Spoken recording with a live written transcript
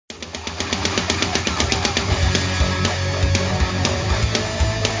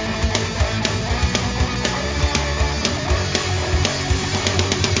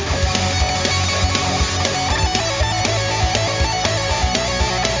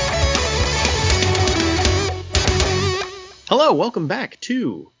Hello, welcome back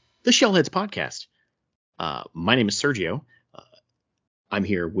to the Shellheads podcast. My name is Sergio. I'm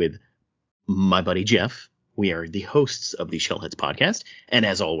here with my buddy Jeff. We are the hosts of the Shellheads podcast, and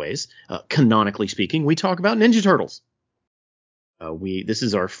as always, canonically speaking, we talk about Ninja Turtles. This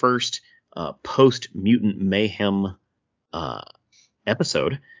is our first post-Mutant Mayhem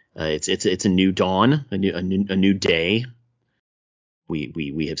episode. It's a new dawn, a new day.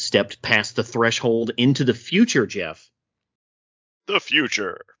 We have stepped past the threshold into the future, Jeff. The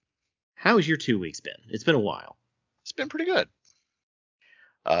future. How's your 2 weeks been? It's been a while. It's been pretty good.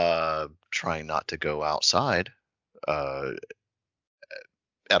 Trying not to go outside at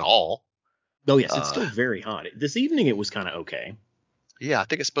all. Oh, yes, it's still very hot. This evening it was kind of okay. Yeah, I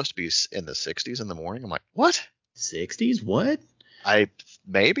think it's supposed to be in the 60s in the morning. I'm like, what? 60s? What? I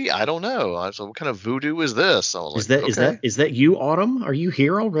don't know. So what kind of voodoo is this? I was Is that you, Autumn? Are you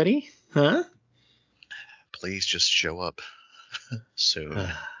here already? Huh? Please just show up soon.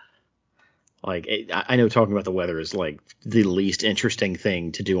 I know talking about the weather is like the least interesting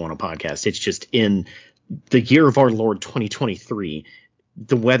thing to do on a podcast. It's just in the year of our Lord 2023,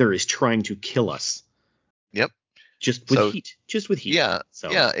 the weather is trying to kill us. Yep. Just with heat. Yeah.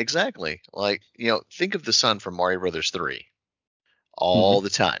 So. Yeah, exactly. Like, think of the sun from Mario Brothers 3. All the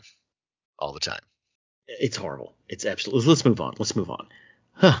time. All the time. It's horrible. It's absolutely. Let's move on.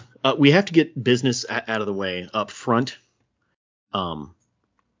 We have to get business out of the way up front.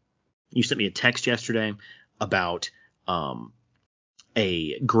 You sent me a text yesterday about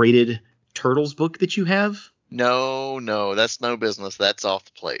a graded Turtles book that you have. No, that's no business. That's off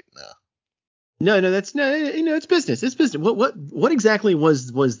the plate. No, it's business. It's business. What exactly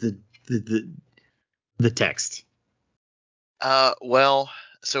was the text? Well,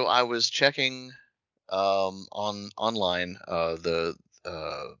 so I was checking online the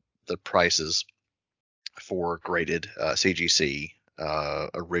prices for graded CGC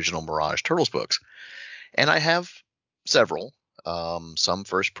original Mirage Turtles books, and I have several. Some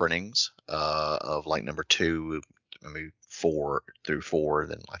first printings of like number 2, maybe 4 through 4,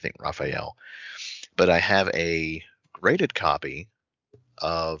 then I think Raphael. But I have a graded copy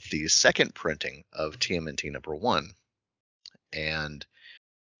of the second printing of TMNT number 1. And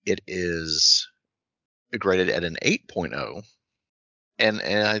it is graded at an 8.0,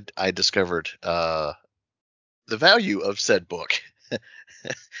 and I discovered the value of said book.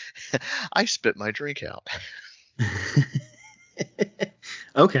 I spit my drink out.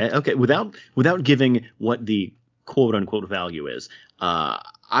 Okay. Without giving what the quote unquote value is,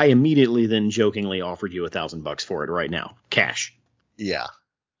 I immediately then jokingly offered you $1,000 for it right now, cash. Yeah.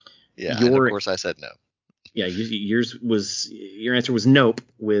 And of course I said no. Yeah, your answer was nope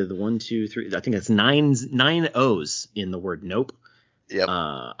with 1, 2, 3. I think that's nine O's in the word nope. Yep.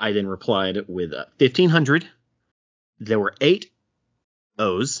 I then replied with 1,500. There were 8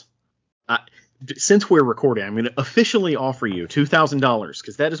 O's. Since we're recording, I'm going to officially offer you $2,000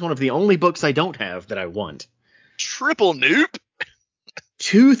 because that is one of the only books I don't have that I want. Triple nope.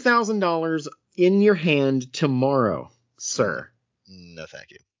 $2,000 in your hand tomorrow, sir. No,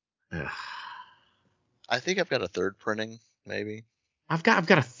 thank you. I think I've got a third printing, maybe. I've got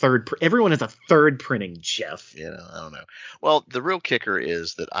a third. Everyone has a third printing, Jeff. Yeah, I don't know. Well, the real kicker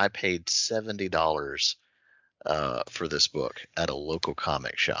is that I paid $70 for this book at a local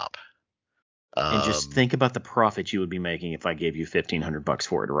comic shop. And just think about the profit you would be making if I gave you $1,500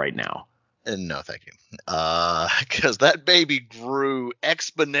 for it right now. No, thank you. Because that baby grew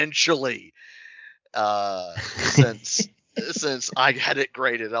exponentially since I had it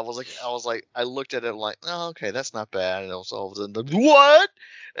graded. I was like, I looked at it like, oh, okay, that's not bad. And all of a sudden, what?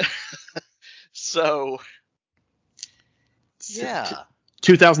 So, yeah.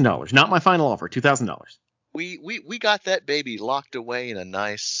 $2,000, not my final offer. $2,000. We got that baby locked away in a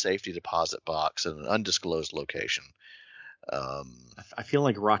nice safety deposit box in an undisclosed location. I feel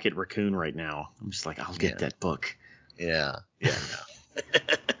like Rocket Raccoon right now. I'm just like, I'll get that book. Yeah. No.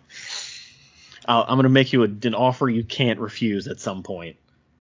 I'm going to make you an offer you can't refuse at some point.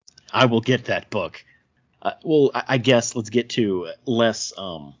 I will get that book. I guess let's get to less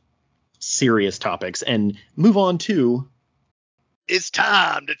serious topics and move on to... It's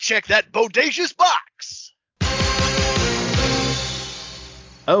time to check that bodacious box.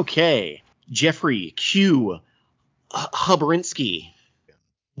 Okay, Jeffrey Q. Huberinsky.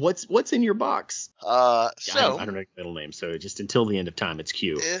 What's in your box? I don't know your middle name, so just until the end of time, it's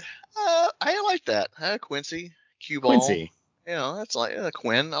Q. I like that. Quincy. Q Ball. Quincy. That's like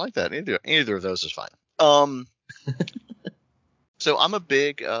Quinn. I like that. Either of those is fine. So I'm a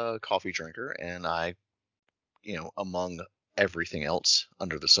big coffee drinker, and I, among everything else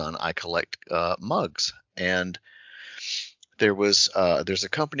under the sun, I collect mugs. And There's a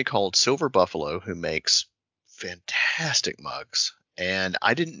company called Silver Buffalo who makes fantastic mugs, and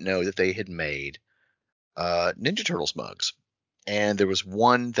I didn't know that they had made Ninja Turtles mugs. And there was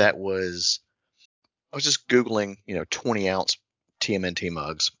one that I was just Googling, 20-ounce TMNT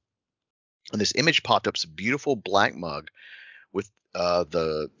mugs, and this image popped up. It's a beautiful black mug with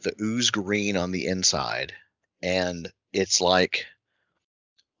the ooze green on the inside, and it's like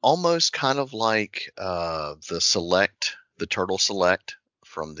almost kind of like the Turtle Select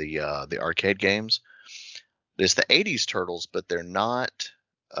from the arcade games. It's the 80s Turtles, but they're not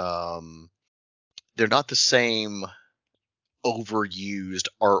the same overused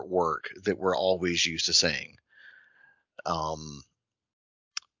artwork that we're always used to seeing. I'll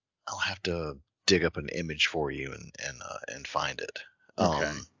have to dig up an image for you and find it.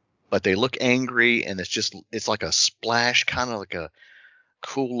 Okay. But they look angry, and it's like a splash, kind of like a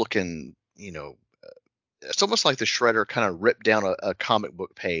cool looking, it's almost like the Shredder kind of ripped down a comic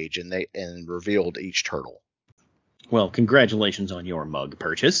book page and revealed each turtle. Well, congratulations on your mug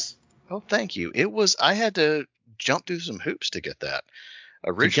purchase. Oh, thank you. I had to jump through some hoops to get that.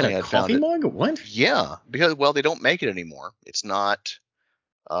 To get Originally, a I'd found coffee it. mug? What? Yeah, because, well, they don't make it anymore. It's not,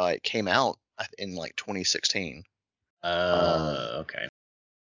 it came out in like 2016. Okay.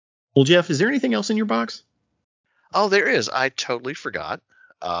 Well, Jeff, is there anything else in your box? Oh, there is. I totally forgot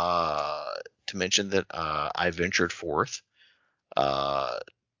to mention that I ventured forth.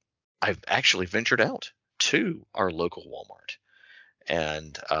 I've actually ventured out to our local Walmart,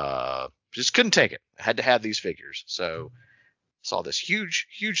 and just couldn't take it. I had to have these figures. So saw this huge,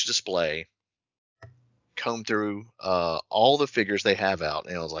 huge display, comb through all the figures they have out,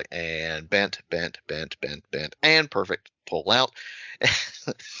 and I was like, and bent, and perfect. Pull out.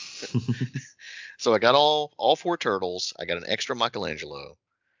 So I got all four turtles. I got an extra Michelangelo.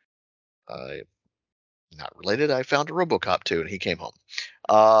 Not related. I found a RoboCop too, and he came home.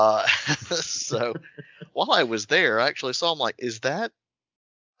 So while I was there, I actually saw him. Like, is that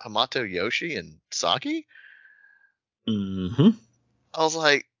Hamato Yoshi and Saki? Mm-hmm. I was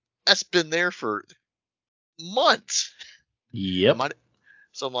like, that's been there for months. Yep.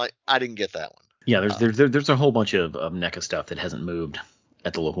 So I'm like, I didn't get that one. Yeah, there's a whole bunch of NECA stuff that hasn't moved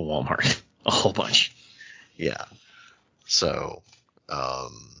at the local Walmart. A whole bunch. Yeah. So,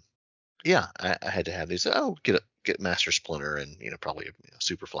 yeah, I had to have these. Oh, get Master Splinter and probably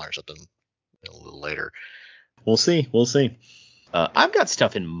Superfly or something a little later. We'll see. I've got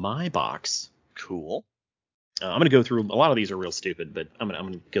stuff in my box. Cool. I'm gonna go through a lot of these are real stupid, but I'm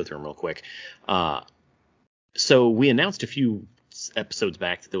gonna go through them real quick. So we announced a few episodes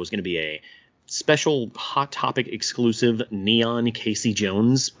back that there was going to be a special Hot Topic exclusive neon Casey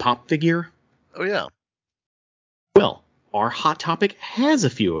Jones pop figure. Oh yeah. Well, our Hot Topic has a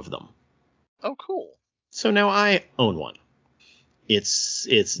few of them. Oh cool. So now I own one.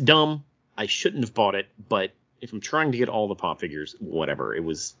 It's dumb. I shouldn't have bought it, but if I'm trying to get all the pop figures, whatever. It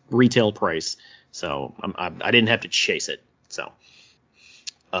was retail price, so I didn't have to chase it. So,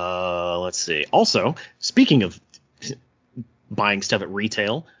 let's see. Also, speaking of buying stuff at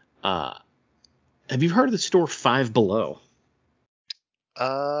retail, have you heard of the store Five Below?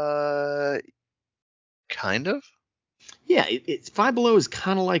 Kind of. Yeah, it's Five Below is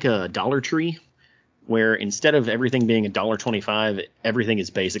kind of like a Dollar Tree, where instead of everything being $1.25, everything is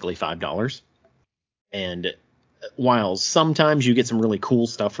basically $5. And while sometimes you get some really cool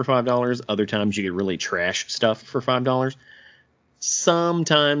stuff for $5, other times you get really trash stuff for $5.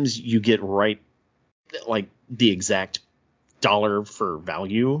 Sometimes you get right like the exact dollar for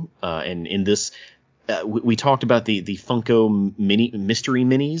value. And in this, we talked about the Funko mystery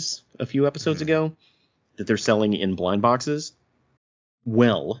minis a few episodes ago that they're selling in blind boxes.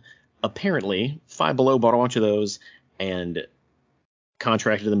 Well, apparently Five Below bought a bunch of those and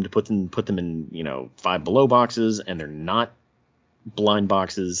contracted them to put them in Five Below boxes, and they're not blind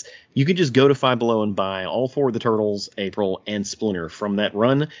boxes. You can just go to Five Below and buy all four of the Turtles, April, and Splinter from that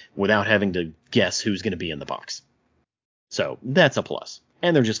run without having to guess who's going to be in the box. So that's a plus,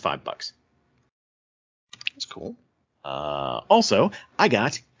 and they're just $5. That's cool. Also, I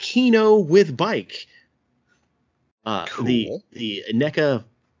got Kino with Bike. Cool. The NECA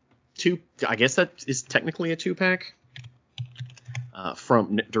 2, I guess that is technically a 2-pack.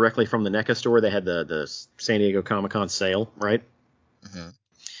 Directly from the NECA store. They had the San Diego Comic-Con sale, right? Mm-hmm.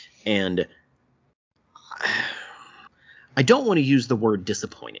 And I don't want to use the word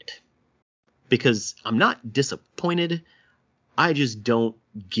disappointed, because I'm not disappointed. I just don't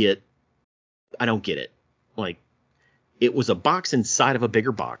get it. Like, it was a box inside of a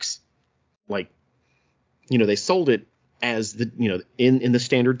bigger box. Like, they sold it as in the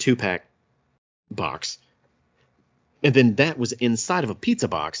standard 2-pack box. And then that was inside of a pizza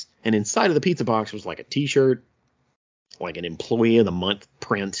box, and inside of the pizza box was like a T-shirt, like an Employee of the Month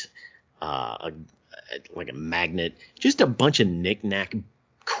print, like a magnet, just a bunch of knick-knack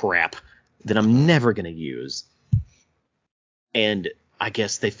crap that I'm never going to use. And I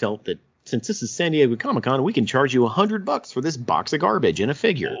guess they felt that since this is San Diego Comic-Con, we can charge you $100 for this box of garbage and a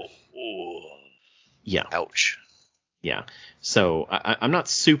figure. Yeah. Ouch. Yeah. So I'm not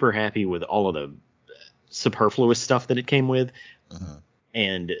super happy with all of the superfluous stuff that it came with.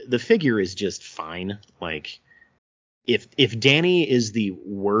 And the figure is just fine. Like, if Danny is the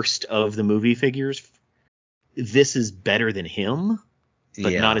worst of the movie figures, this is better than him,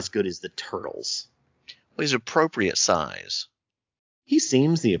 but not as good as the Turtles. Well, he's appropriate size. He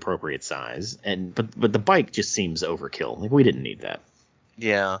seems the appropriate size, but the bike just seems overkill. Like, we didn't need that.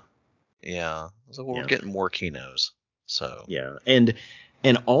 Yeah. So we're getting more Kinos. So yeah, and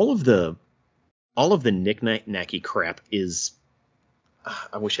all of the knick-knacky crap is.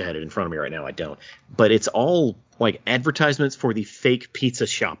 I wish I had it in front of me right now. I don't. But it's all like advertisements for the fake pizza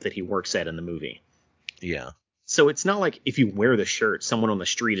shop that he works at in the movie. Yeah. So it's not like if you wear the shirt, someone on the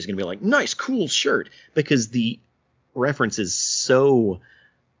street is going to be like, nice, cool shirt, because the reference is so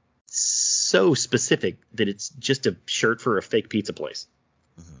specific that it's just a shirt for a fake pizza place.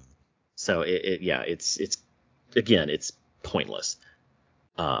 So it's pointless.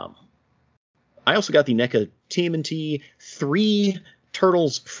 I also got the NECA TMNT 3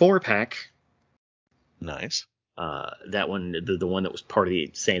 Turtles 4-pack. Nice. That one, the one that was part of the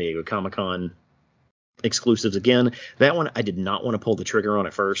San Diego Comic-Con exclusives again. That one I did not want to pull the trigger on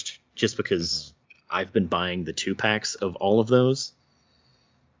at first, just because I've been buying the 2-packs of all of those,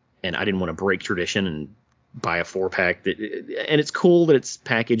 and I didn't want to break tradition and buy a 4-pack. And it's cool that it's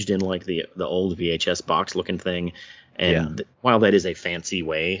packaged in like the old VHS box looking thing. And while that is a fancy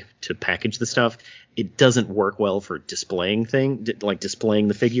way to package the stuff, it doesn't work well for displaying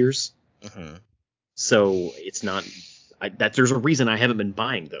the figures. So it's not there's a reason I haven't been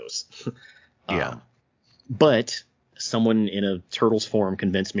buying those. But someone in a Turtles forum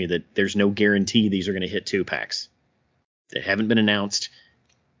convinced me that there's no guarantee these are going to hit 2-packs. They haven't been announced.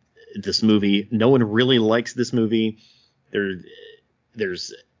 This movie, no one really likes this movie. They're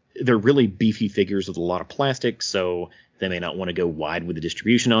really beefy figures with a lot of plastic, so they may not want to go wide with the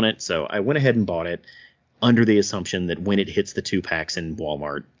distribution on it. So I went ahead and bought it under the assumption that when it hits the 2-packs in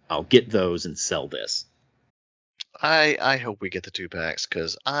Walmart, I'll get those and sell this. I hope we get the 2-packs,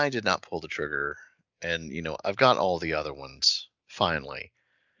 because I did not pull the trigger, and I've got all the other ones finally.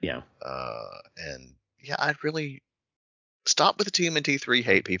 Yeah. And I'd really stop with the TMNT 3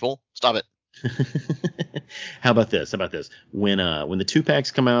 hate, people. Stop it. How about this? When the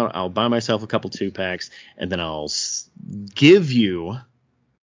 2-packs come out, I'll buy myself a couple 2-packs, and then I'll give you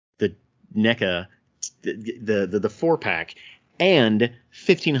the NECA, the 4-pack, and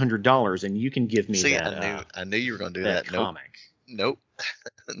 $1,500, and you can give me that. I knew you were going to do that that. comic. Nope.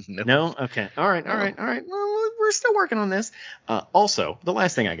 Nope. No? Okay. All right. Well, we're still working on this. Also, the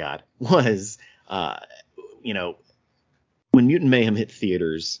last thing I got was, when Mutant Mayhem hit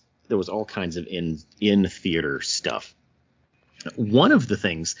theaters, there was all kinds of in theater stuff. One of the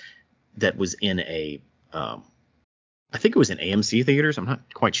things that was in I think it was in AMC theaters. I'm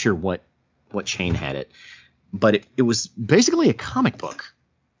not quite sure what chain had it, but it was basically a comic book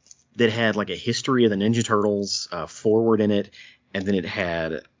that had like a history of the Ninja Turtles forward in it, and then it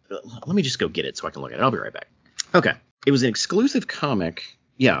had. Let me just go get it so I can look at it. I'll be right back. Okay, it was an exclusive comic.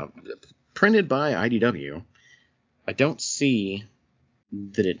 Yeah, printed by IDW. I don't see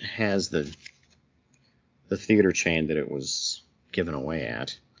that it has the theater chain that it was given away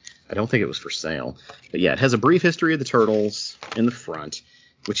at. I don't think it was for sale. But yeah, it has a brief history of the Turtles in the front,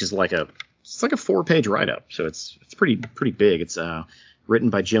 which is like a 4-page write-up. So it's pretty big. It's written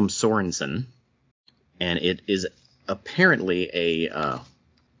by Jim Sorensen, and it is apparently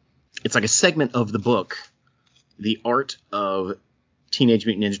it's like a segment of the book, The Art of Teenage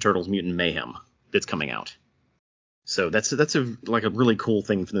Mutant Ninja Turtles Mutant Mayhem, that's coming out. So that's a really cool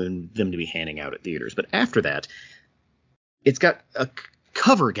thing for them to be handing out at theaters. But after that, it's got a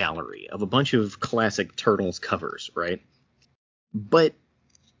cover gallery of a bunch of classic Turtles covers, right? But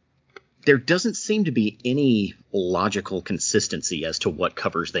there doesn't seem to be any logical consistency as to what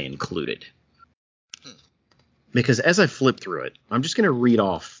covers they included. Because as I flip through it, I'm just going to read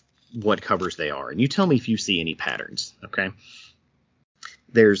off what covers they are, and you tell me if you see any patterns, okay?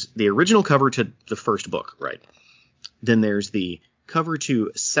 There's the original cover to the first book, right? Then there's the cover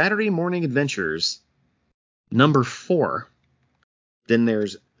to Saturday Morning Adventures, number 4. Then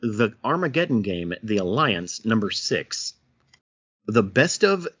there's the Armageddon Game, The Alliance, number 6. The Best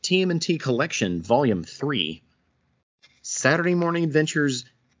of TMNT Collection, volume 3. Saturday Morning Adventures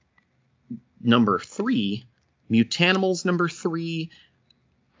number 3, Mutanimals number 3,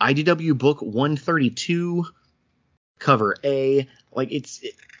 IDW book 132, cover A. Like,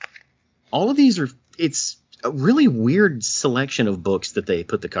 all of these are, it's a really weird selection of books that they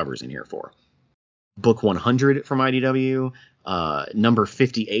put the covers in here for. Book 100 from IDW, number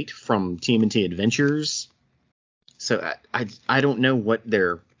 58 from TMNT Adventures. So I don't know what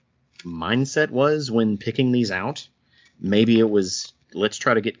their mindset was when picking these out. Maybe it was, let's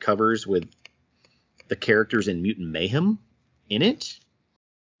try to get covers with the characters in Mutant Mayhem in it.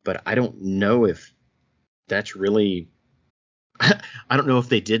 But I don't know if that's really... I don't know if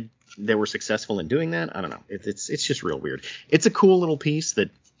they were successful in doing that. I don't know. It's just real weird. It's a cool little piece that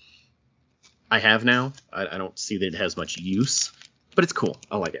I have now. I don't see that it has much use, but it's cool.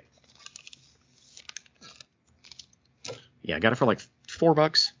 I like it. Yeah, I got it for like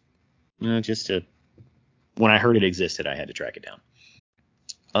 $4. When I heard it existed, I had to track it down.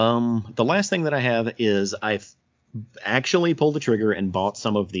 The last thing that I have is I've actually pulled the trigger and bought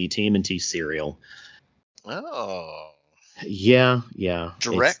some of the TMNT cereal. Oh. Yeah.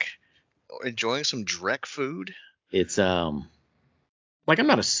 Drek? Enjoying some Drek food? It's like, I'm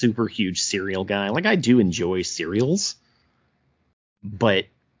not a super huge cereal guy. Like, I do enjoy cereals, but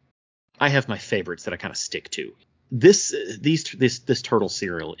I have my favorites that I kind of stick to. This turtle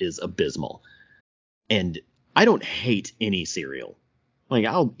cereal is abysmal, and I don't hate any cereal. Like,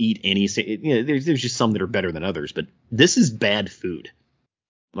 I'll eat any cereal. You know, there's just some that are better than others, but this is bad food.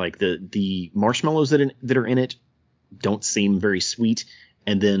 Like, the marshmallows that are in it don't seem very sweet,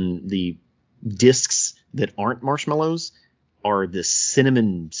 and then the discs that aren't marshmallows are this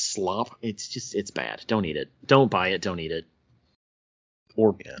cinnamon slop. It's bad. Don't eat it. Don't buy it. Don't eat it.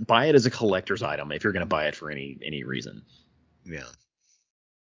 Or buy it as a collector's item if you're going to buy it for any reason. Yeah.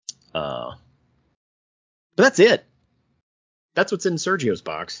 But that's it. That's what's in Sergio's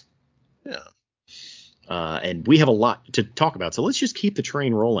box. Yeah. And we have a lot to talk about, so let's just keep the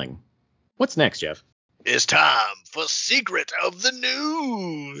train rolling. What's next, Jeff? It's time for Secret of the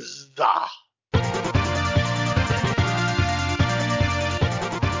News.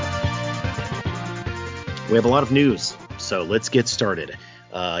 We have a lot of news, so let's get started.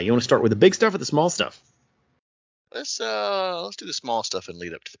 You want to start with the big stuff or the small stuff? Let's do the small stuff and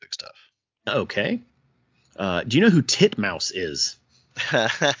lead up to the big stuff. Okay. Do you know who Titmouse is?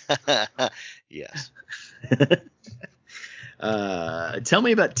 Yes. Tell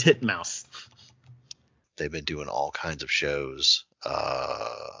me about Titmouse. They've been doing all kinds of shows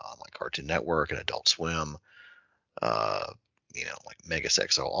on like Cartoon Network and Adult Swim. Like Megas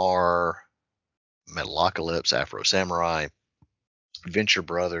XLR, Metalocalypse, Afro Samurai, Venture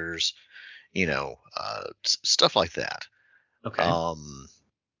Brothers, stuff like that. Okay.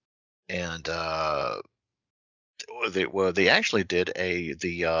 And they actually did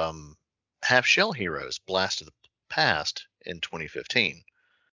the Half Shell Heroes Blast of the Past in 2015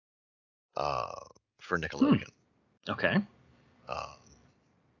 for Nickelodeon. Okay. Um,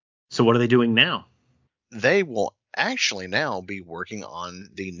 So what are they doing now? They will actually now be working on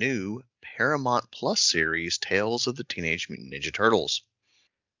the new Paramount Plus series, Tales of the Teenage Mutant Ninja Turtles,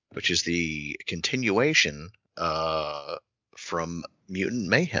 which is the continuation from Mutant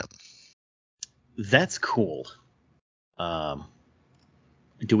Mayhem. That's cool.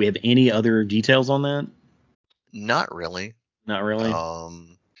 Do we have any other details on that? Not really. Not really.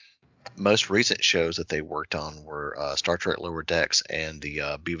 Most recent shows that they worked on were Star Trek Lower Decks and the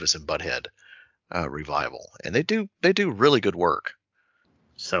Beavis and Butthead revival, and they do really good work.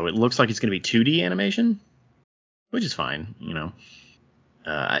 So it looks like it's going to be 2D animation, which is fine,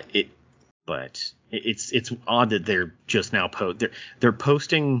 But it's odd that they're just now they're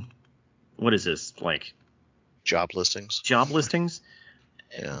posting. What is this, like? Job listings. Job listings.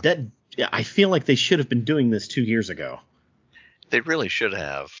 Yeah. I feel like they should have been doing this 2 years ago. They really should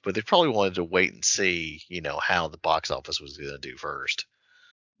have, but they probably wanted to wait and see, how the box office was going to do first.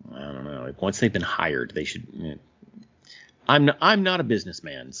 I don't know. Like, once they've been hired, they should. I'm not a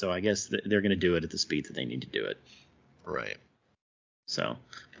businessman, so I guess they're going to do it at the speed that they need to do it. Right. So,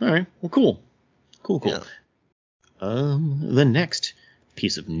 all right. Well, cool. Yeah. The next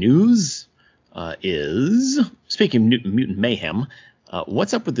piece of news is, speaking of Mutant Mayhem,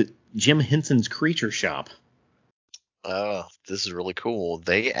 what's up with the Jim Henson's Creature Shop? This is really cool.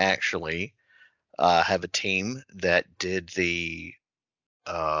 They actually have a team that did the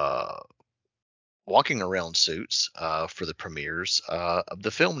walking around suits for the premieres of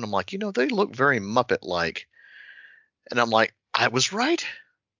the film, and I'm like, they look very Muppet-like, and I'm like, I was right.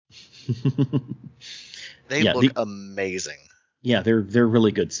 They look amazing. Yeah, they're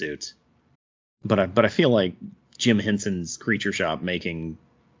really good suits, but I feel like Jim Henson's Creature Shop making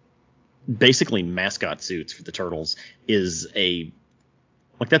basically mascot suits for the Turtles is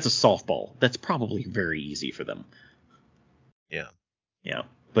that's a softball. That's probably very easy for them. Yeah. Yeah,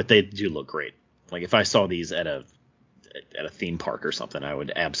 but they do look great. Like if I saw these at a theme park or something, I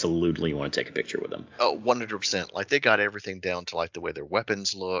would absolutely want to take a picture with them. Oh, 100%. Like they got everything down to like the way their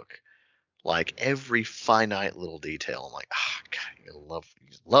weapons look, like every finite little detail. I'm like, God,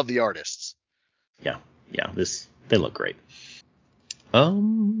 love the artists. Yeah, they look great.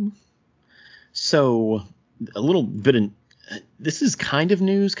 So a little bit of this is kind of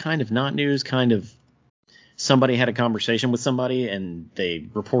news, kind of not news, kind of somebody had a conversation with somebody and they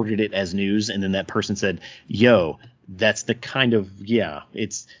reported it as news, and then that person said, "Yo, that's the kind of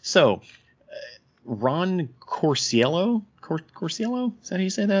it's so." Ron Corsiello, Corsiello, is that how you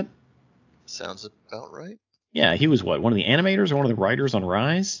say that? Sounds about right. Yeah, he was one of the animators or one of the writers on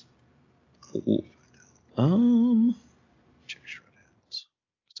Rise?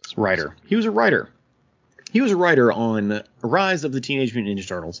 Writer. He was a writer. He was a writer on Rise of the Teenage Mutant Ninja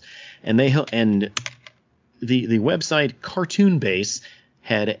Turtles, and the website Cartoon Base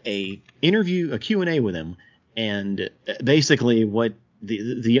had a Q&A with him, and basically what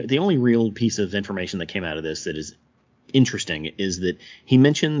the only real piece of information that came out of this that is interesting is that he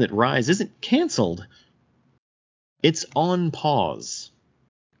mentioned that Rise isn't canceled, it's on pause,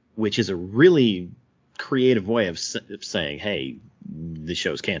 which is a really creative way of saying, hey, the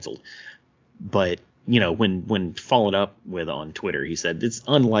show's canceled. But when followed up with on Twitter, he said it's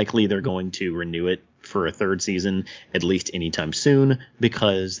unlikely they're going to renew it for a third season, at least anytime soon,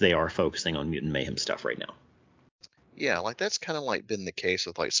 because they are focusing on Mutant Mayhem stuff right now. Yeah, like that's kind of like been the case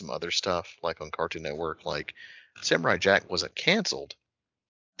with like some other stuff, like on Cartoon Network. Like Samurai Jack wasn't canceled;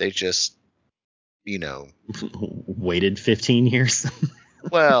 they just, waited 15 years.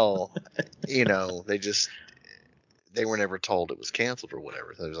 Well, they were never told it was canceled or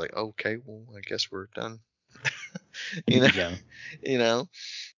whatever. So it was like, okay, well, I guess we're done. Yeah.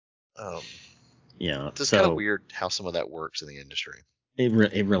 Yeah. It's just kind of weird how some of that works in the industry. It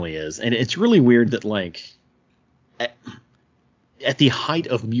really is, and it's really weird that like at the height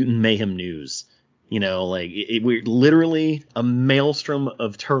of Mutant Mayhem news, we're literally a maelstrom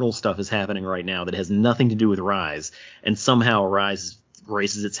of turtle stuff is happening right now that has nothing to do with Rise, and somehow Rise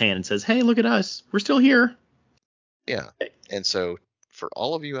raises its hand and says, "Hey, look at us, we're still here." Yeah, and so for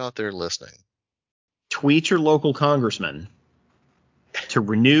all of you out there listening, tweet your local congressman to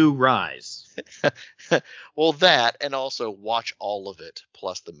renew Rise. Well, that, and also watch all of it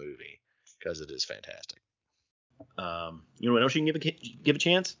plus the movie, because it is fantastic. You know what else you can give a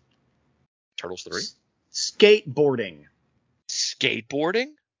chance? Turtles 3? Skateboarding.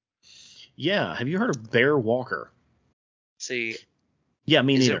 Skateboarding? Yeah. Have you heard of Bear Walker? See. Yeah,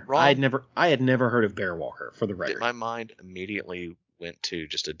 me neither. I had never heard of Bear Walker, for the record. My mind immediately went to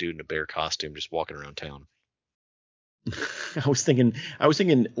just a dude in a bear costume just walking around town. I was thinking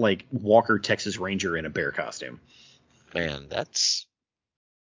like Walker Texas Ranger in a bear costume. Man, that'd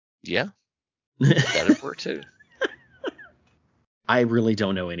work too. I really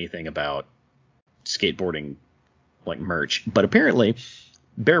don't know anything about skateboarding like merch, but apparently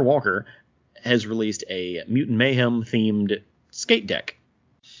Bear Walker has released a Mutant Mayhem themed skate deck.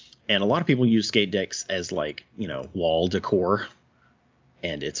 And a lot of people use skate decks as like, wall decor.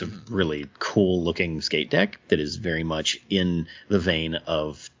 And it's a really cool looking skate deck that is very much in the vein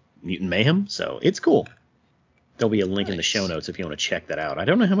of Mutant Mayhem. So it's cool. There'll be a link in the show notes if you want to check that out. I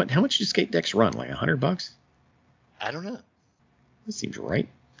don't know how much do skate decks run? Like $100? I don't know. That seems right.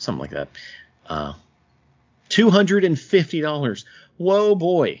 Something like that. $250. Whoa,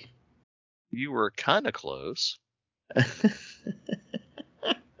 boy. You were kind of close.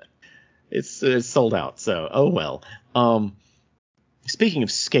 It's sold out. So, oh well. Speaking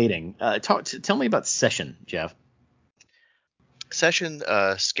of skating, tell me about Session, Jeff. Session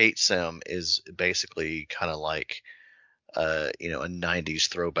skate sim is basically kind of like a 90s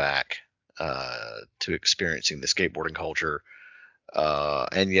throwback to experiencing the skateboarding culture.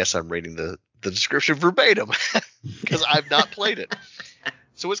 And yes, I'm reading the description verbatim because I've not played it.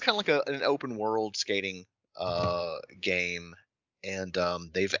 So it's kind of like an open world skating game, and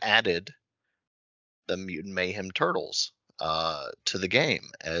they've added the Mutant Mayhem Turtles to the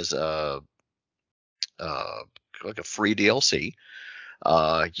game as like a free DLC.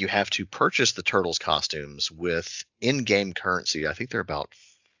 You have to purchase the Turtles costumes with in-game currency. I think they're about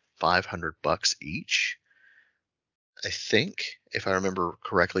 $500 each. I think, if I remember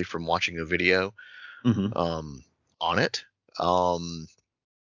correctly from watching a video on it.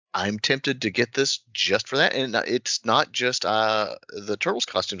 I'm tempted to get this just for that, and it's not just the Turtles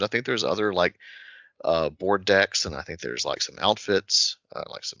costumes. I think there's other like board decks, and I think there's like some outfits,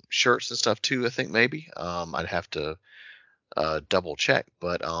 like some shirts and stuff too. I think maybe. I'd have to double check,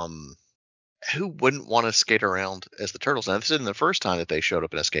 but who wouldn't want to skate around as the Turtles? Now, this isn't the first time that they showed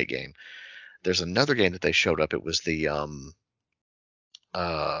up in a skate game. There's another game that they showed up. It was the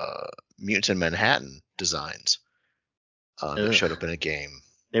Mutants in Manhattan designs that showed up in a game.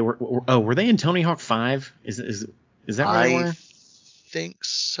 They were they in Tony Hawk 5? Is that where they were? I think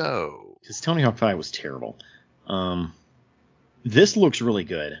so. Because Tony Hawk 5 was terrible. This looks really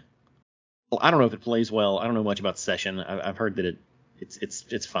good. Well, I don't know if it plays well. I don't know much about Session. I've heard that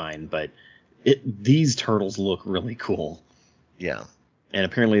it's fine, but these turtles look really cool. Yeah. And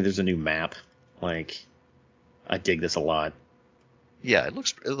apparently there's a new map. Like, I dig this a lot. Yeah, it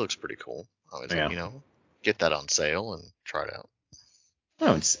looks pretty cool. Yeah. Get that on sale and try it out.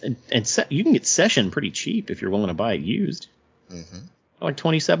 Oh, you can get Session pretty cheap if you're willing to buy it used. Mm-hmm. Like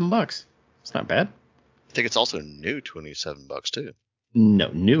 $27. It's not bad. I think it's also new $27 too. No,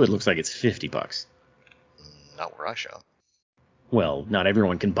 new it looks like it's $50. Not where I shop. Well, not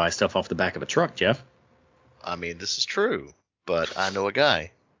everyone can buy stuff off the back of a truck, Jeff. I mean, this is true, but I know a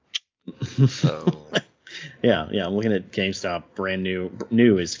guy. So yeah, I'm looking at GameStop. Brand new.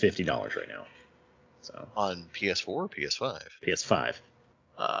 New is $50 right now. So on PS4 or PS5? PS5.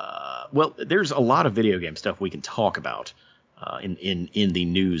 Well, there's a lot of video game stuff we can talk about in the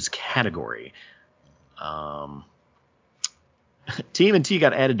news category. TMNT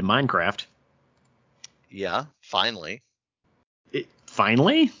got added to Minecraft. Yeah, finally.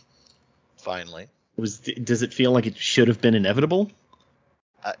 Finally? Finally. Does it feel like it should have been inevitable?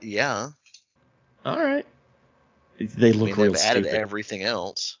 Yeah. All right. They look real they've stupid. Added everything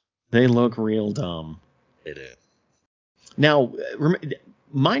else. They look real dumb. They do. Now,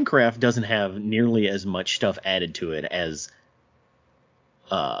 Minecraft doesn't have nearly as much stuff added to it as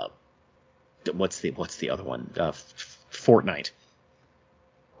what's the other one? Fortnite.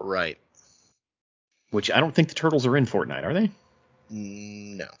 Right. Which I don't think the turtles are in Fortnite, are they?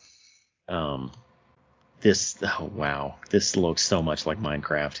 No. Wow. This looks so much like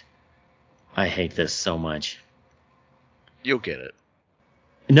Minecraft. I hate this so much. You'll get it.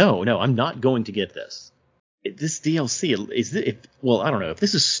 No, I'm not going to get this. This DLC well, I don't know. If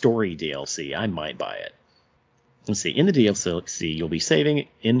this is story DLC, I might buy it. Let's see. In the DLC, you'll be saving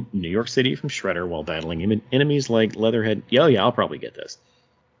in New York City from Shredder while battling enemies like Leatherhead. Yeah, I'll probably get this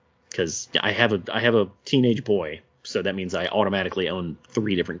because I have a teenage boy, so that means I automatically own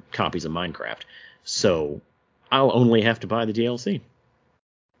 3 different copies of Minecraft. So I'll only have to buy the DLC.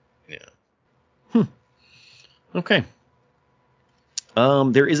 Yeah. Okay.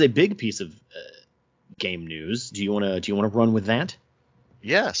 There is a big piece of game news. Do you want to run with that?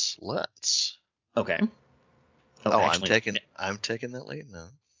 Yes, let's. Okay. Actually, I'm taking that lead now.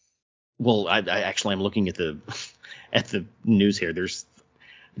 Well, I actually I'm looking at the news here. It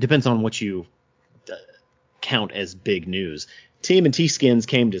depends on what you count as big news. TMNT skins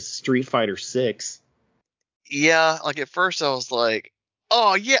came to Street Fighter 6. Yeah, like at first I was like,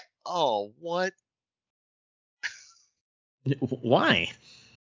 oh yeah, oh what? Why?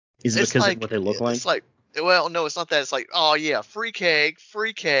 Is it because of what they look like? It's like, well, no, it's not that. It's like, oh yeah, free cake,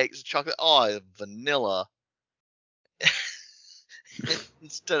 it's chocolate, oh vanilla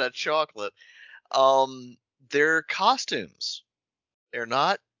instead of chocolate. They're costumes. They're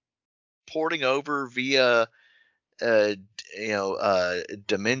not porting over via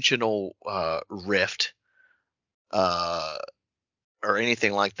dimensional rift or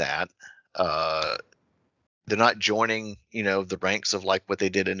anything like that. They're not joining, the ranks of like what they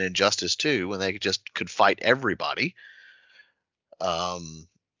did in Injustice 2 when they just could fight everybody.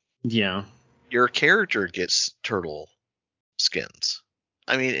 Yeah. Your character gets turtle skins.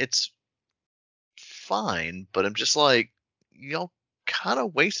 I mean, it's fine, but I'm just like, kind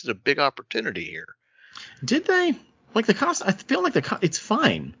of wasted a big opportunity here. Did they? Like the cost? I feel like it's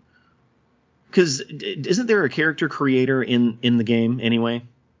fine. Because isn't there a character creator in the game anyway?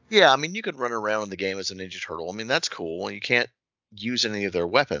 Yeah, I mean, you could run around in the game as a Ninja Turtle. I mean, that's cool. You can't use any of their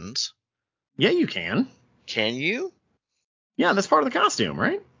weapons. Yeah, you can. Can you? Yeah, that's part of the costume,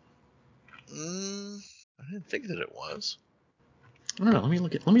 right? I didn't think that it was. I don't know. Let me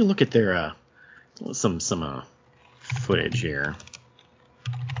look at their some footage here,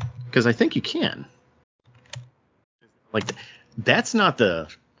 because I think you can. Like that's not the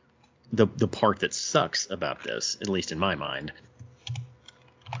part that sucks about this, at least in my mind.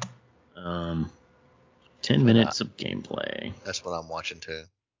 10 minutes of gameplay. That's what I'm watching too.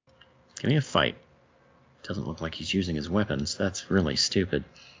 Give me a fight. Doesn't look like he's using his weapons. That's really stupid.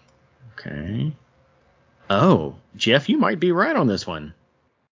 Okay. Oh, Jeff, you might be right on this one.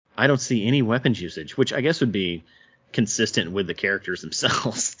 I don't see any weapons usage, which I guess would be consistent with the characters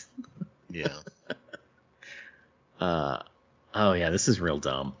themselves. Yeah. Oh yeah, this is real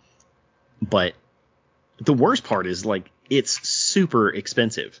dumb. But the worst part is, like, it's super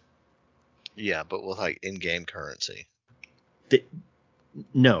expensive. Yeah, but with like in-game currency.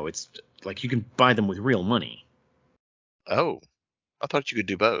 No, it's like you can buy them with real money. Oh, I thought you could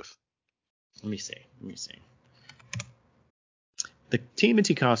do both. Let me see. The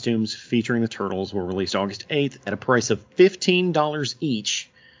TMNT costumes featuring the turtles were released August 8th at a price of $15 each,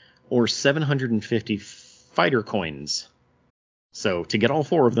 or 750 fighter coins. So to get all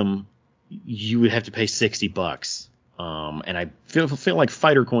four of them, you would have to pay $60. And I feel like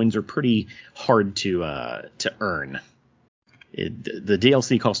fighter coins are pretty hard to earn. The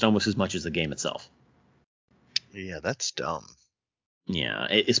DLC cost almost as much as the game itself. Yeah, that's dumb. Yeah,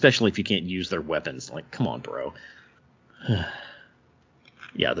 especially if you can't use their weapons. Like, come on, bro.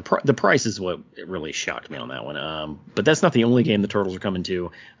 Yeah, the price is what really shocked me on that one. But that's not the only game the Turtles are coming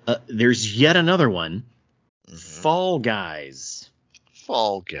to. There's yet another one. Mm-hmm. Fall Guys.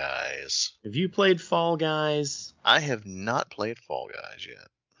 Fall Guys. Have you played Fall Guys? I have not played Fall Guys yet.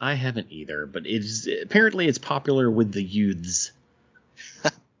 I haven't either, but apparently it's popular with the youths.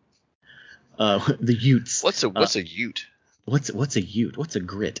 The Utes. What's a Ute? What's a Ute? What's a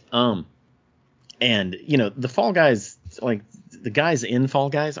grit? And the Fall Guys, like the guys in Fall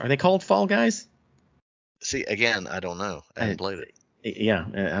Guys, are they called Fall Guys? See, again, I don't know. I haven't played it. Yeah,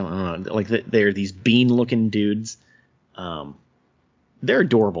 I don't know. Like they're these bean-looking dudes. They're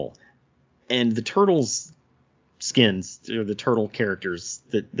adorable, and the turtles' skins, or the turtle characters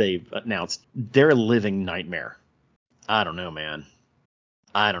that they've announced, they're a living nightmare. I don't know, man.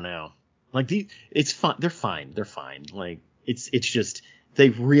 I don't know. Like it's fun. They're fine. Like it's just they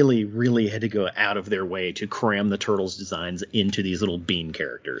really, really had to go out of their way to cram the turtles' designs into these little bean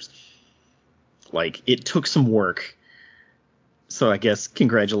characters. Like, it took some work. So I guess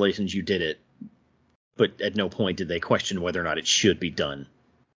congratulations, you did it. But at no point did they question whether or not it should be done.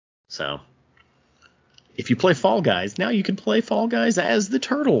 So if you play Fall Guys, now you can play Fall Guys as the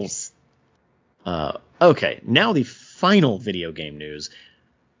turtles. Okay, now the final video game news.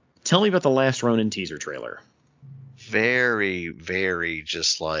 Tell me about the Last Ronin teaser trailer. Very, very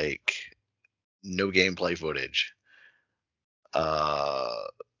just like no gameplay footage. But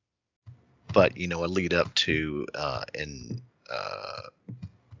a lead up to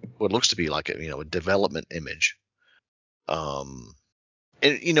what looks to be like a development image. And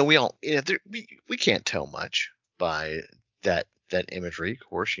we can't tell much by that imagery, of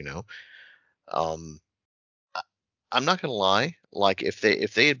course. I'm not gonna lie. Like if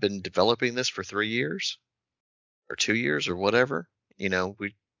they had been developing this for 3 years or 2 years or whatever,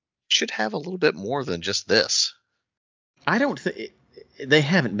 we should have a little bit more than just this. I don't think they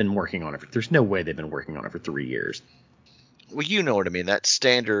haven't been working on it. There's no way they've been working on it for 3 years. Well, you know what I mean. That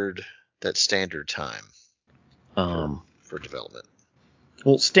standard time for development.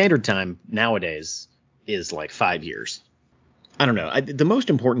 Well, standard time nowadays is like 5 years. I don't know. The most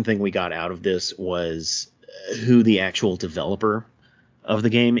important thing we got out of this was who the actual developer of the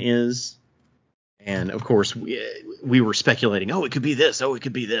game is. And, of course, we were speculating, it could be this, it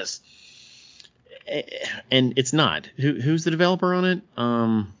could be this. And it's not. Who's the developer on it?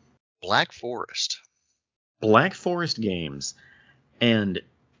 Black Forest. Black Forest Games. And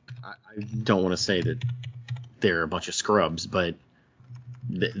I don't want to say that they're a bunch of scrubs, but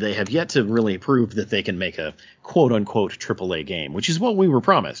they have yet to really prove that they can make a quote-unquote AAA game, which is what we were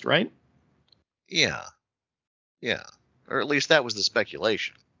promised, right? Yeah. Yeah. Or at least that was the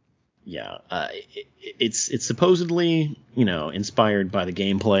speculation. Yeah. It's supposedly, inspired by the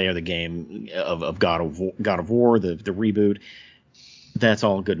gameplay of the game of God of War, the reboot. That's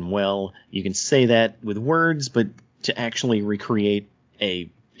all good and well. You can say that with words, but to actually recreate a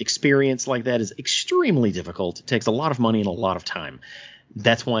experience like that is extremely difficult. It takes a lot of money and a lot of time.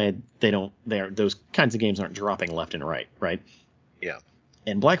 That's why those kinds of games aren't dropping left and right, right? Yeah.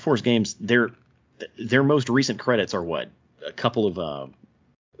 And Black Forest Games, their most recent credits are what? A couple of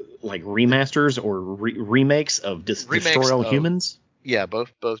like remasters or remakes of Destroy All Humans? Yeah,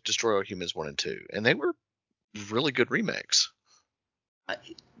 both Destroy All Humans 1 and 2. And they were really good remakes.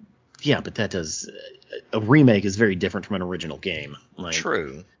 Yeah, but a remake is very different from an original game. Like,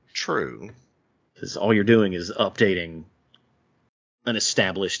 True. Because all you're doing is updating an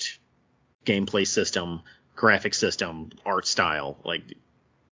established gameplay system, graphic system, art style. Like,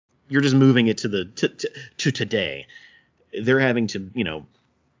 you're just moving it to today. They're having to,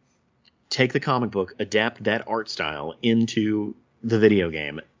 take the comic book, adapt that art style into the video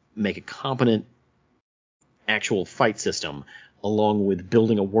game, make a competent actual fight system, along with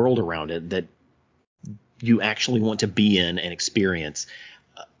building a world around it that you actually want to be in and experience.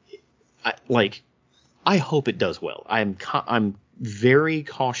 I hope it does well. I'm very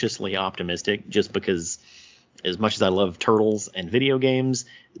cautiously optimistic, just because as much as I love turtles and video games,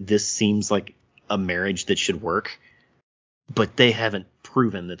 this seems like a marriage that should work. But they haven't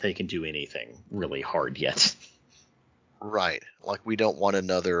proven that they can do anything really hard yet. Right. Like, we don't want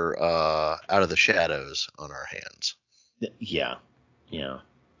another Out of the Shadows on our hands. Yeah.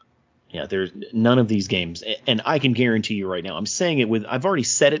 There's none of these games, and I can guarantee you right now, I've already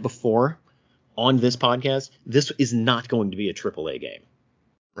said it before on this podcast, this is not going to be a AAA game.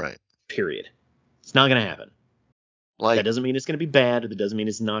 Right. Period. It's not going to happen. Like, that doesn't mean it's going to be bad. That doesn't mean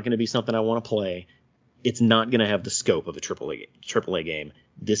it's not going to be something I want to play. It's not going to have the scope of a AAA game.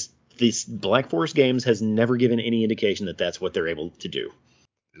 This Black Forest Games has never given any indication that that's what they're able to do.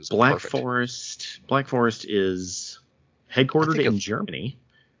 Black Forest is headquartered in Germany.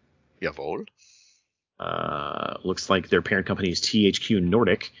 Jawohl. Looks like their parent company is THQ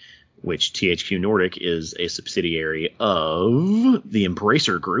Nordic, which THQ Nordic is a subsidiary of the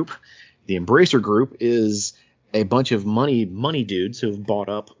Embracer Group. The Embracer Group is a bunch of money dudes who have bought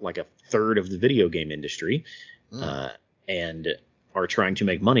up like a third of the video game industry, and are trying to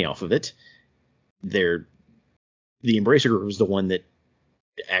make money off of it. The Embracer Group was the one that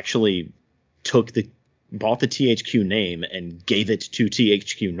actually bought the THQ name and gave it to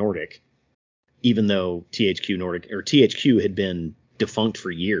THQ Nordic, even though THQ had been defunct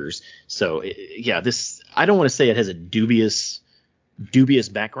for years. So I don't want to say it has a dubious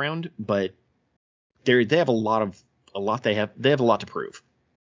background, but they have a lot to prove.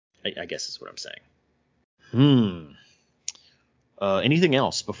 I guess is what I'm saying. Anything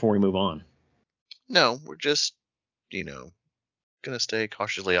else before we move on? No, we're just, gonna stay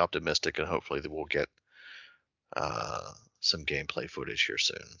cautiously optimistic, and hopefully that we'll get some gameplay footage here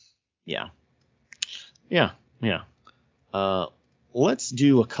soon. Yeah. Let's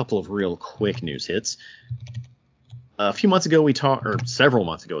do a couple of real quick news hits. Several months ago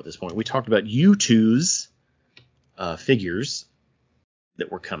at this point, we talked about U2's figures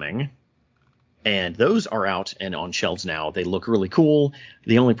that were coming, and those are out and on shelves now. They look really cool.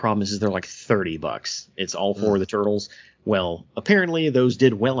 The only problem is they're like $30. It's all for the turtles. Well, apparently those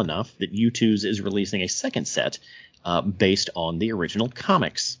did well enough that U2's is releasing a second set based on the original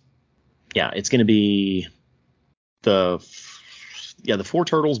comics. Yeah, it's going to be the 4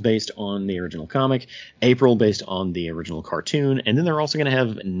 turtles based on the original comic, April based on the original cartoon, and then they're also going to have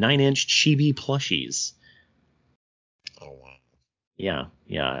 9-inch chibi plushies. Oh, wow. Yeah,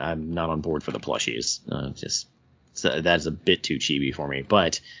 I'm not on board for the plushies. That's a bit too chibi for me.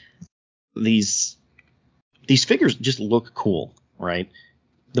 But these figures just look cool, right?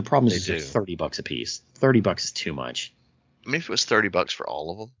 The problem is they're $30 a piece. $30 is too much. I mean, if it was $30 for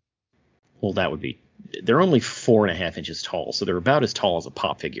all of them. Well, that would be. They're only 4.5 inches tall, so they're about as tall as a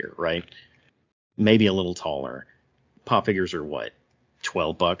pop figure, right? Maybe a little taller. Pop figures are what,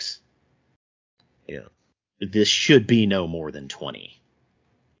 $12? Yeah. This should be no more than 20,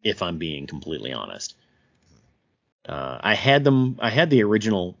 if I'm being completely honest. I had the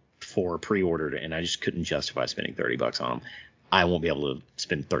original 4 pre-ordered, and I just couldn't justify spending $30 on them. I won't be able to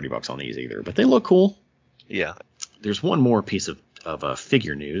spend $30 on these either, but they look cool. Yeah. There's one more piece of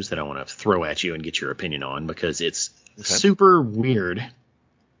figure news that I want to throw at you and get your opinion on, because it's super weird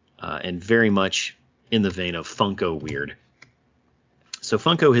and very much in the vein of Funko weird. So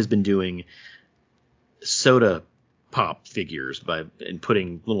Funko has been doing soda pop figures and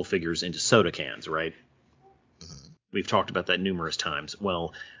putting little figures into soda cans, right? Mm-hmm. We've talked about that numerous times.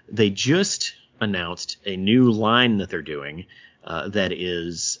 Well, they just announced a new line that they're doing that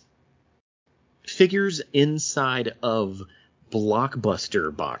is figures inside of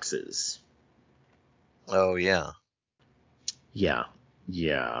Blockbuster boxes. Oh, yeah. Yeah.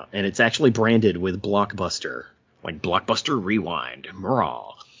 And it's actually branded with Blockbuster, like Blockbuster Rewind.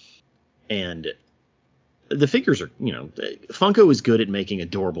 Mrah. And the figures are, Funko is good at making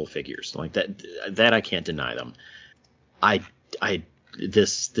adorable figures like that. That I can't deny them.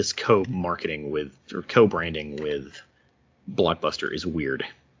 This co-branding with Blockbuster is weird.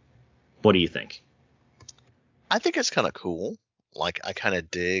 What do you think? I think it's kind of cool. Like, I kind of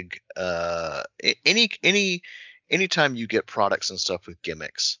dig anytime you get products and stuff with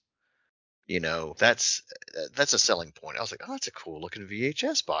gimmicks, that's a selling point. I was like, oh, that's a cool looking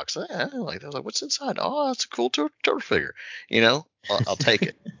VHS box. I like that. I was like, what's inside? Oh, that's a cool turtle figure. I'll take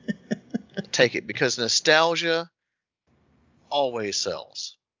it. Take it, because nostalgia always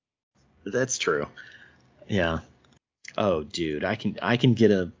sells. That's true. Yeah. Oh, dude, I can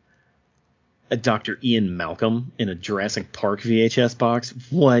get a Dr. Ian Malcolm in a Jurassic Park VHS box.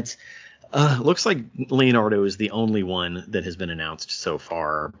 What? Looks like Leonardo is the only one that has been announced so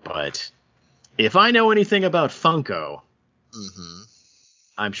far, but if I know anything about Funko,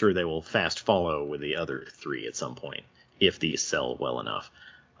 I'm sure they will fast follow with the other three at some point if these sell well enough.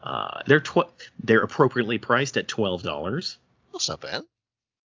 They're appropriately priced at $12. That's not bad.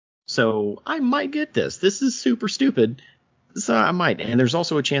 So I might get this. This is super stupid. So I might. And there's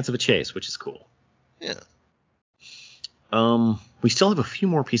also a chance of a chase, which is cool. Yeah. We still have a few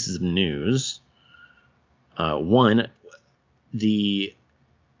more pieces of news. One, the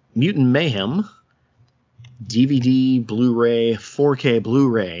Mutant Mayhem DVD, Blu-ray, 4K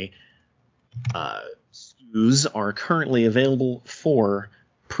Blu-ray SKUs are currently available for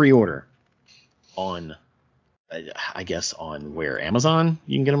pre-order on, I guess, on where Amazon.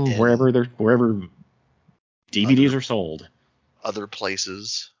 You can get them wherever DVDs are sold. Other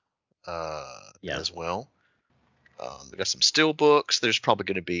places as well. We've got some steel books. There's probably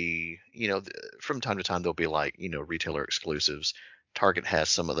going to be, from time to time there'll be like, retailer exclusives. Target has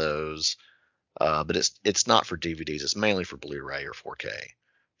some of those, but it's not for DVDs. It's mainly for Blu-ray or 4K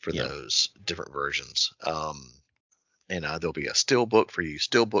for those different versions. And there'll be a steel book for you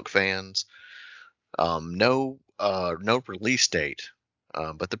steelbook fans. No release date,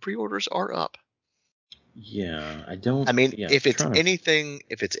 but the pre-orders are up. Yeah, I don't. I mean, Yeah, if it's anything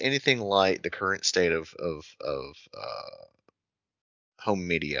like the current state of home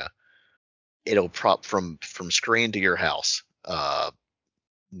media, it'll prop from screen to your house,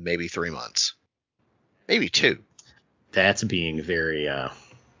 maybe 3 months, maybe 2. That's being very.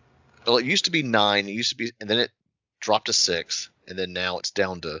 Well, it used to be 9. It used to be, and then it dropped to 6, and then now it's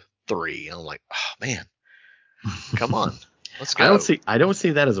down to 3. And I'm like, oh man, come on, let's go. I don't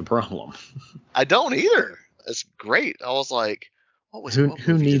see that as a problem. I don't either. It's great. I was like,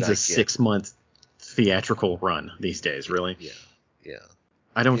 who needs a 6-month theatrical run these days, really? Yeah.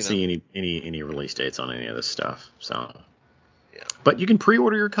 I don't see any release dates on any of this stuff. So, yeah. But you can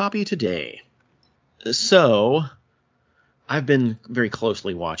pre-order your copy today. So, I've been very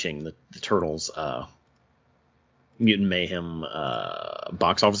closely watching the Turtles Mutant Mayhem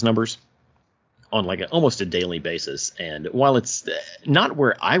box office numbers on like almost a daily basis. And while it's not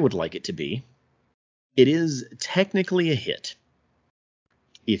where I would like it to be, it is technically a hit.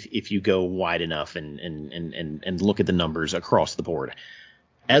 If you go wide enough and look at the numbers across the board.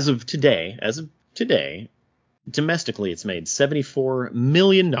 As of today, domestically it's made $74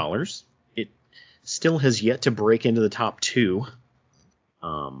 million. It still has yet to break into the top 2.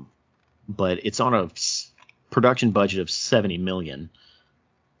 But it's on a production budget of $70 million.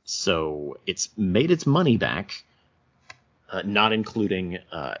 So it's made its money back, not including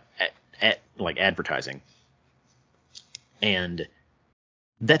like advertising. And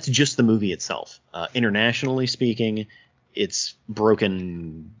that's just the movie itself. Internationally speaking, it's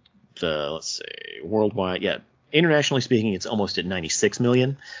broken worldwide. Yeah, internationally speaking, it's almost at 96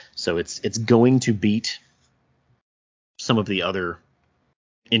 million. So it's going to beat some of the other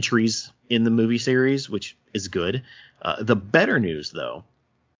entries in the movie series, which is good. The better news, though,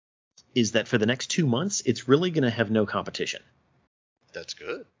 is that for the next 2 months, it's really going to have no competition. That's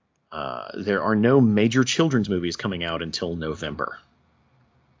good. There are no major children's movies coming out until November.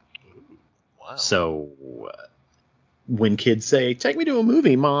 Wow. So when kids say, "Take me to a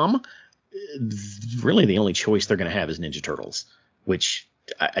movie, Mom," really the only choice they're going to have is Ninja Turtles, which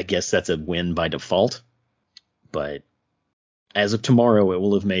I guess that's a win by default. But as of tomorrow, it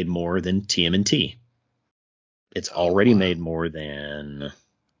will have made more than TMNT. It's already made more than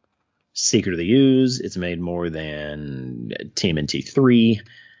Secret of the Ooze. It's made more than TMNT 3.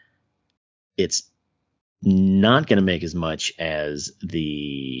 It's not going to make as much as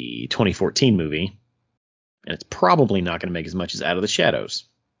the 2014 movie. And it's probably not going to make as much as Out of the Shadows.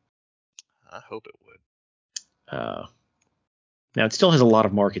 I hope it would. Now, it still has a lot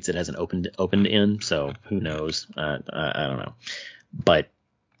of markets it hasn't opened in, so who knows? I don't know. But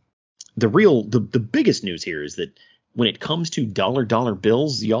the biggest news here is that when it comes to dollar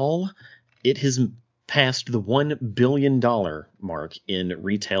bills, y'all, it has passed the $1 billion mark in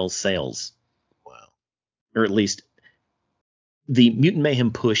retail sales. Wow. Or at least the Mutant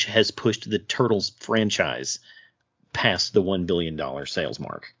Mayhem push has pushed the Turtles franchise past the $1 billion sales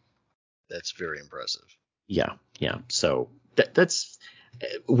mark. That's very impressive. Yeah. So that's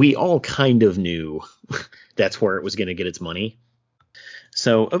we all kind of knew that's where it was going to get its money.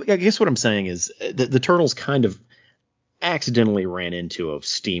 So I guess what I'm saying is the Turtles kind of accidentally ran into a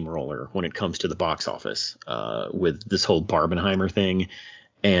steamroller when it comes to the box office with this whole Barbenheimer thing.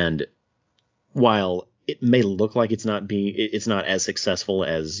 And while it may look like it's not as successful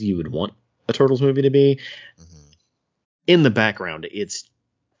as you would want a Turtles movie to be. Mm-hmm. In the background, it's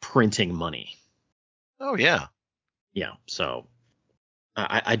printing money. Oh, yeah. Yeah, so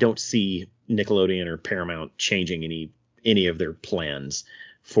I don't see Nickelodeon or Paramount changing any of their plans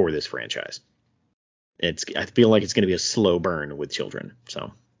for this franchise. I feel like it's going to be a slow burn with children.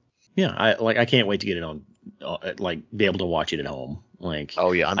 So yeah, I can't wait to get it on, like be able to watch it at home. Like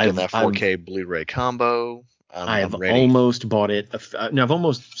Oh, yeah. I'm getting that 4K Blu-ray combo. I've I'm ready. almost bought it. No, I've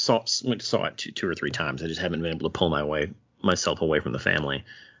almost saw it two or three times. I just haven't been able to pull myself away from the family.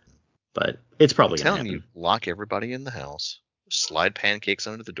 But it's I'm probably going to telling you, happen. lock everybody in the house, slide pancakes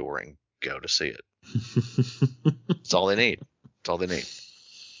under the door, and go to see it. That's all they need. That's all they need.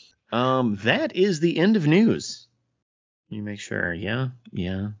 That is the end of news. You make sure. Yeah.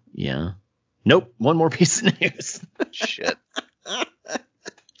 Nope. One more piece of news. Shit.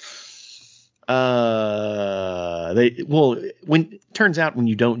 Turns out when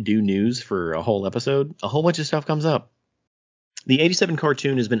you don't do news for a whole episode, a whole bunch of stuff comes up. The 87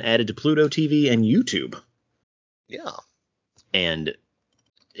 cartoon has been added to Pluto TV and YouTube. Yeah. And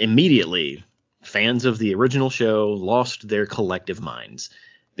immediately, fans of the original show lost their collective minds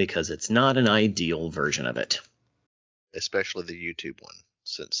because it's not an ideal version of it. Especially the YouTube one,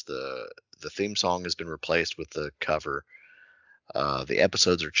 since the theme song has been replaced with the cover. The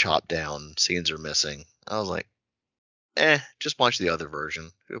episodes are chopped down, scenes are missing. I was like, just watch the other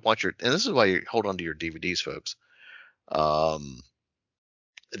version. And this is why you hold on to your DVDs, folks. The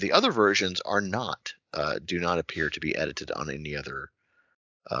other versions do not appear to be edited on any other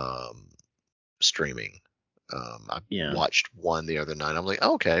streaming. I watched one the other night. I'm like,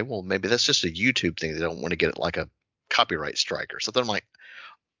 okay, well, maybe that's just a YouTube thing. They don't want to get like a copyright strike or something. I'm like,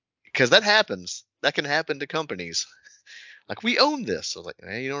 because that happens. That can happen to companies. Like, we own this. I was like,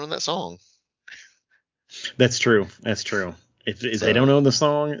 you don't own that song. That's true. If they don't own the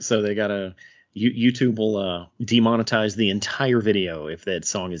song, so they gotta YouTube will demonetize the entire video if that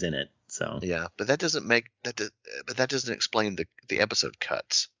song is in it. So yeah, but that doesn't explain the episode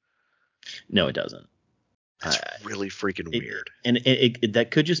cuts. No, it doesn't. That's really freaking weird. And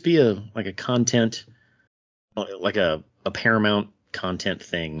that could just be a content, like a Paramount content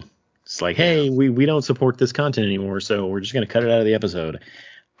thing. It's like, hey, we don't support this content anymore, so we're just gonna cut it out of the episode.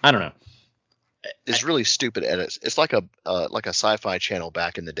 I don't know. It's really stupid edits. It's like a sci-fi channel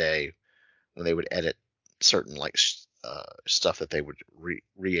back in the day when they would edit certain stuff that they would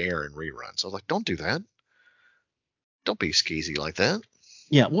re-air and rerun. So I was like, don't do that. Don't be skeezy like that.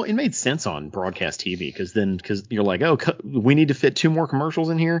 Yeah, well, it made sense on broadcast TV because you're like, oh, we need to fit 2 more commercials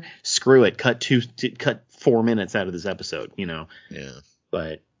in here. Screw it, cut 4 minutes out of this episode, Yeah.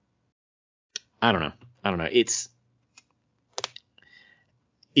 But I don't know. It's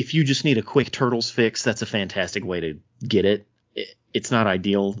if you just need a quick Turtles fix, that's a fantastic way to get it. It's not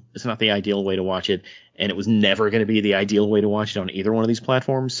ideal. It's not the ideal way to watch it, and it was never going to be the ideal way to watch it on either one of these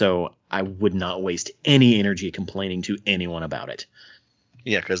platforms. So I would not waste any energy complaining to anyone about it.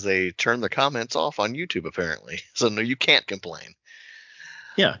 Yeah, because they turned the comments off on YouTube apparently, so no, you can't complain.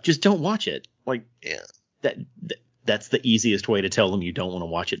 Yeah, just don't watch it. Like, yeah, that's the easiest way to tell them you don't want to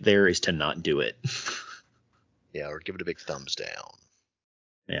watch it. There is to not do it. Yeah, or give it a big thumbs down.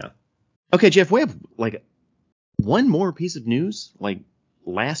 Yeah. Okay, Jeff, we have like one more piece of news, like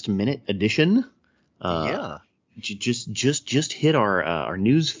last minute edition. Yeah. Just hit our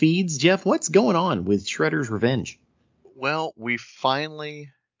news feeds, Jeff. What's going on with Shredder's Revenge? Well, we finally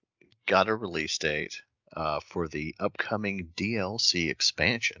got a release date for the upcoming DLC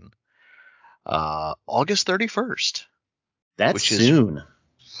expansion, August 31st. That's soon. Is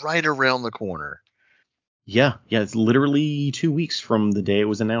right around the corner. Yeah, it's literally 2 weeks from the day it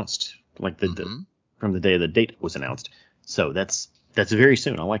was announced, like from the day the date was announced. So that's very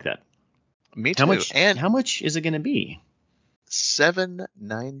soon. I like that. Me too. How much is it going to be?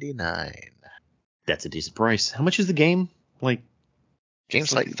 $7.99. That's a decent price. How much is the game? Like,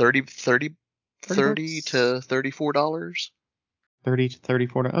 game's like $30 to $34. $30 to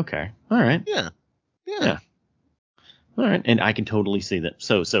 $34. Okay. All right. Yeah. All right. And I can totally see that.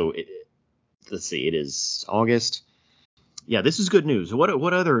 So let's see. It is August. Yeah, this is good news.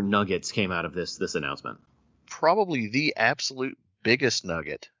 What other nuggets came out of this announcement? Probably the absolute biggest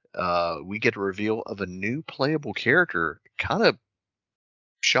nugget. We get a reveal of a new playable character. Kind of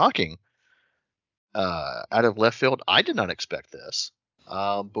shocking. Out of left field. I did not expect this.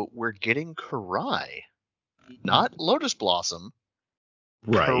 But we're getting Karai. Not Lotus Blossom.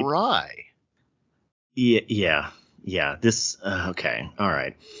 Right. Karai. Yeah. This. Okay. All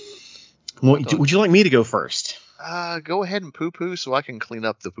right. Well, would you like me to go first? Go ahead and poo-poo so I can clean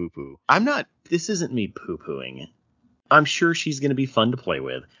up the poo-poo. I'm not. This isn't me poo-pooing. I'm sure she's going to be fun to play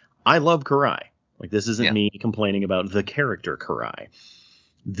with. I love Karai. Like, this isn't Yeah. me complaining about the character Karai.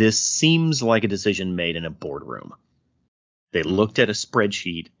 This seems like a decision made in a boardroom. They looked at a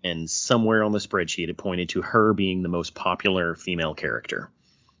spreadsheet, and somewhere on the spreadsheet it pointed to her being the most popular female character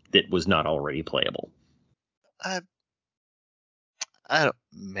that was not already playable. I don't,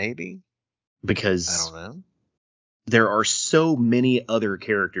 maybe. I Because don't know. there are so many other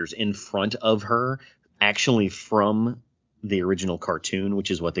characters in front of her, actually from the original cartoon,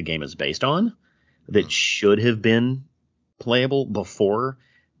 which is what the game is based on, that should have been playable before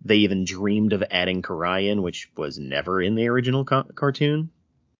they even dreamed of adding Karai in, which was never in the original cartoon.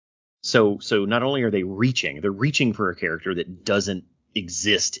 So not only are they reaching, they're reaching for a character that doesn't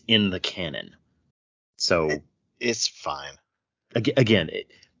exist in the canon. So It's fine. again,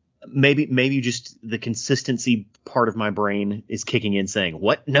 maybe just the consistency part of my brain is kicking in, saying,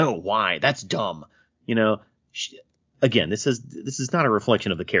 "What? No, why? That's dumb." You know. Again, this is not a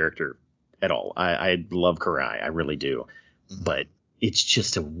reflection of the character at all. I love Karai, I really do, but it's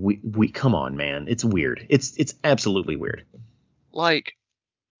just we come on, man. It's weird. It's absolutely weird. Like,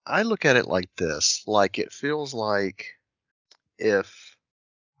 I look at it like this. Like, it feels like if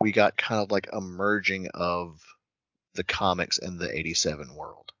we got kind of like a merging of the comics and the 87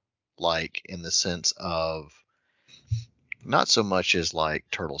 world. Like, in the sense of not so much as like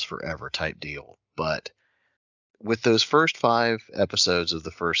Turtles Forever type deal, but with those first 5 episodes of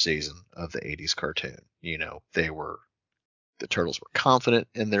the first season of the 80s cartoon, the turtles were confident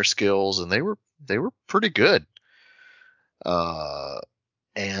in their skills and they were pretty good. Uh,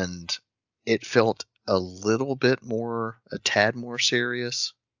 and it felt a tad more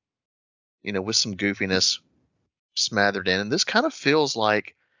serious, with some goofiness smothered in. And this kind of feels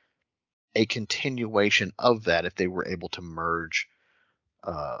like a continuation of that if they were able to merge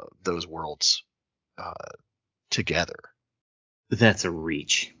those worlds uh, together. That's a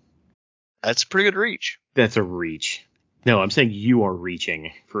reach. That's a pretty good reach. That's a reach. No, I'm saying you are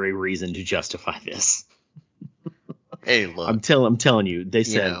reaching for a reason to justify this. Hey, look, I'm telling you, they you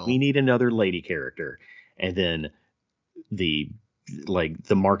said know, we need another lady character, and then the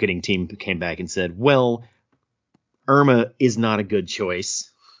the marketing team came back and said, well, Irma is not a good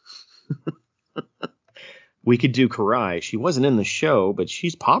choice. We could do Karai. She wasn't in the show, but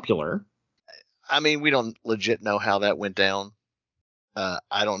she's popular. I mean, we don't legit know how that went down.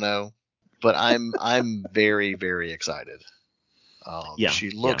 I don't know, but I'm very, very excited. Yeah, She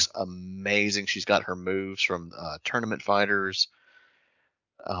yeah. looks amazing. She's got her moves from Tournament Fighters.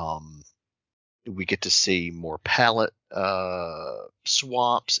 Um, we get to see more palette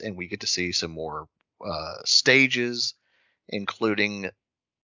swaps, and we get to see some more stages, including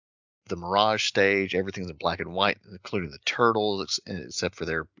the Mirage stage. Everything's in black and white, including the turtles, except for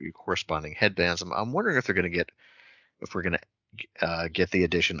their corresponding headbands. I'm wondering if we're gonna get the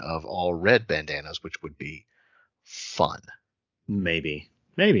addition of all red bandanas, which would be fun. Maybe.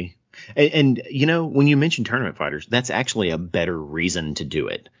 And when you mention tournament fighters, that's actually a better reason to do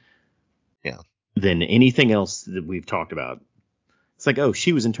it. Yeah. Than anything else that we've talked about. It's like, oh,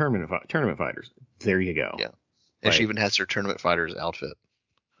 she was in tournament fighters. There you go. Yeah. And she even has her Tournament Fighters outfit.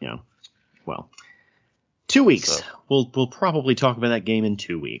 Yeah. Well, 2 weeks. So, We'll probably talk about that game in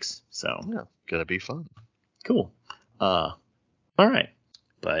 2 weeks. So yeah, gonna be fun. cool. All right.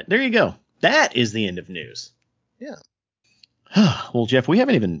 But there you go. That is the end of news. Yeah. Well, Jeff, we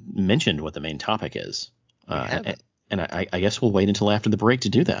haven't even mentioned what the main topic is. We haven't. And I guess we'll wait until after the break to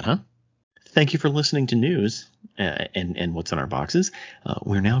do that, huh? Thank you for listening to news and what's in our boxes.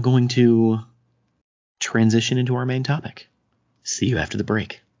 We're now going to transition into our main topic. See you after the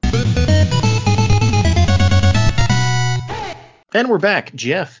break. And we're back.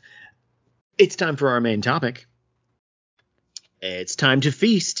 Jeff, it's time for our main topic. It's time to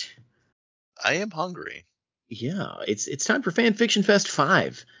feast. I am hungry. Yeah, it's time for Fan Fiction Fest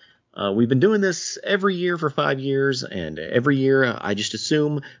 5. We've been doing this every year for 5 years, and every year I just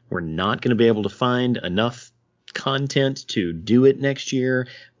assume we're not going to be able to find enough content to do it next year.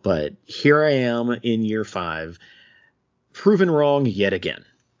 But here I am in year 5, proven wrong yet again.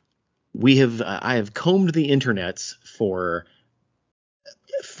 I have combed the internets for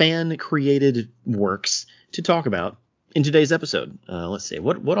fan-created works to talk about in today's episode. Let's see,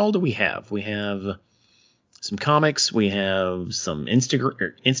 what all do we have? We have some comics. We have some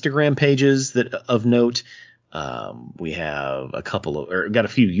Instagram pages that of note. We have got a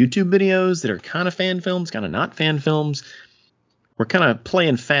few YouTube videos that are kind of fan films, kind of not fan films. We're kind of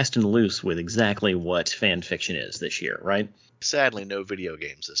playing fast and loose with exactly what fan fiction is this year, right? Sadly, no video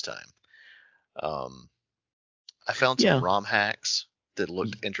games this time. I found some Yeah. ROM hacks that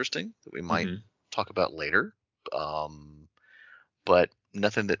looked interesting that we might talk about later. But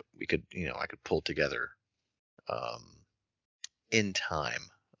nothing that we could, I could pull together um, in time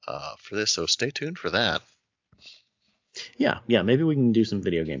for this. So stay tuned for that. Yeah, maybe we can do some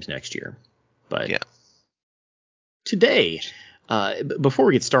video games next year. But yeah, today, before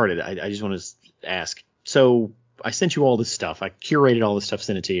we get started, I just want to ask. So I sent you all this stuff. I curated all this stuff,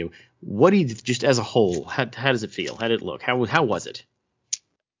 sent it to you. What do you, just as a whole, how does it feel? How did it look? How was it?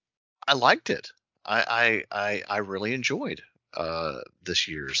 I liked it. I really enjoyed this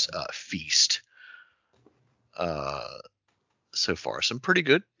year's feast uh, so far. Some pretty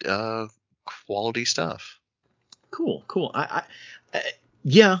good quality stuff. Cool.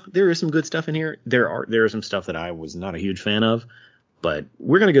 Yeah, there is some good stuff in here. There is some stuff that I was not a huge fan of, but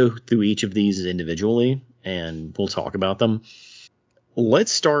we're gonna go through each of these individually, and we'll talk about them.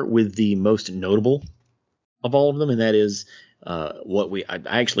 Let's start with the most notable of all of them, and that is I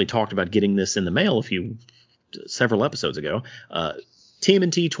actually talked about getting this in the mail several episodes ago.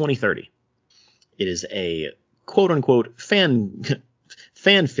 TMNT 2030. It is a quote unquote fan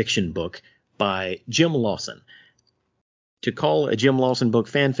fiction book by Jim Lawson. To call a Jim Lawson book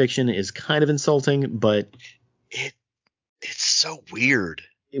fan fiction is kind of insulting, but it's so weird.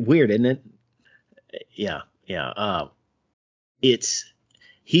 Weird, isn't it? Yeah.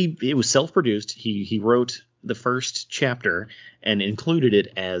 It was self-produced. He wrote the first chapter and included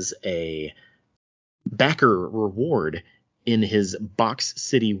it as a backer reward in his Box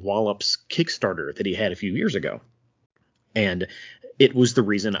City Wallops Kickstarter that he had a few years ago. And it was the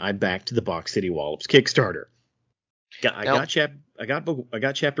reason I backed the Box City Wallops Kickstarter. I got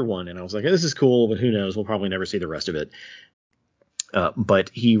chapter 1, and I was like, this is cool, but who knows? We'll probably never see the rest of it. But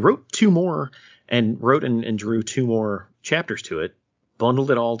he wrote two more, and wrote and drew two more chapters to it,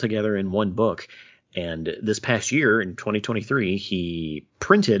 bundled it all together in one book. And this past year, in 2023, he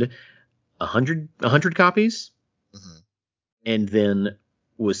printed 100 copies, Mm-hmm. and then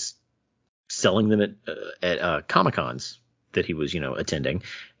was selling them at Comic-Cons that he was, attending.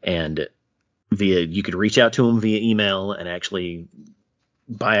 And you could reach out to him via email and actually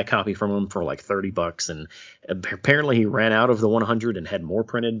buy a copy from him for like $30. And apparently he ran out of the 100 and had more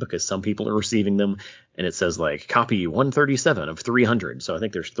printed because some people are receiving them. And it says like copy 137 of 300. So I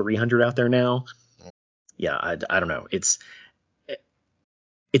think there's 300 out there now. Yeah, I don't know. It's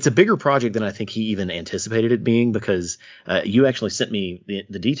a bigger project than I think he even anticipated it being, because you actually sent me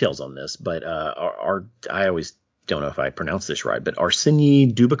the details on this. But I always don't know if I pronounce this right, but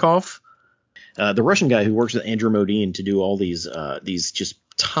Arseniy Dubikov, the Russian guy who works with Andrew Modine to do all these just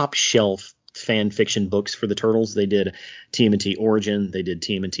top shelf fan fiction books for the Turtles. They did TMNT Origin, they did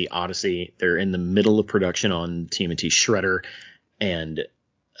TMNT Odyssey. They're in the middle of production on TMNT Shredder, and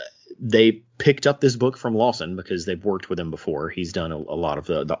they picked up this book from Lawson because they've worked with him before. He's done a lot of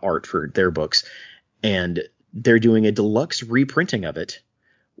the art for their books, and they're doing a deluxe reprinting of it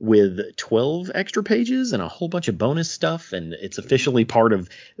with 12 extra pages and a whole bunch of bonus stuff, and it's officially part of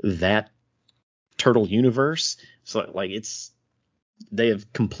that Turtle universe. So like they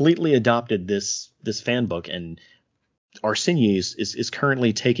have completely adopted this fan book, and Arseniy is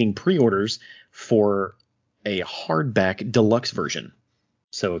currently taking pre-orders for a hardback deluxe version.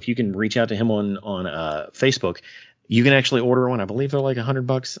 So if you can reach out to him on Facebook, you can actually order one. I believe they're like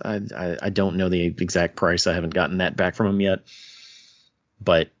 $100. I don't know the exact price. I haven't gotten that back from him yet.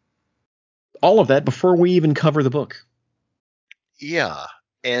 But all of that before we even cover the book. Yeah,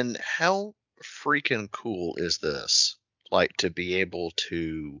 and how freaking cool is this? Like, to be able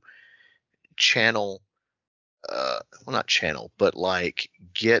to channel, well, not channel, but like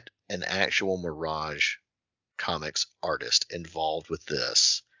get an actual Mirage Comics artist involved with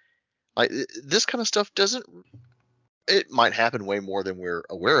this. Like, this kind of stuff it might happen way more than we're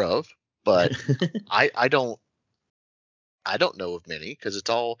aware of, but I don't know of many, because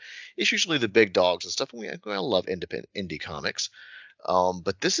it's usually the big dogs and stuff. And I love independent indie comics.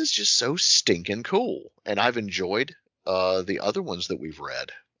 But this is just so stinking cool, and I've enjoyed the other ones that we've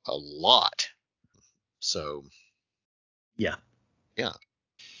read a lot. So Yeah.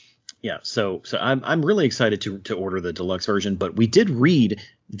 yeah, So I'm really excited to order the deluxe version, but we did read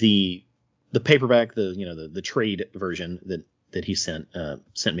the paperback, the trade version that he sent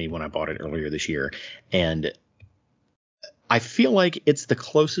me when I bought it earlier this year, and I feel like it's the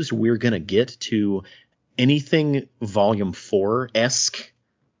closest we're gonna get to anything Volume 4-esque.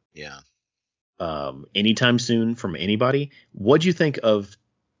 Yeah. Anytime soon from anybody. What'd you think of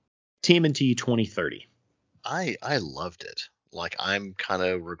TMNT 2030? I loved it. Like, I'm kind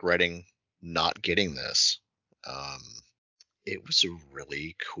of regretting not getting this. Um, it was a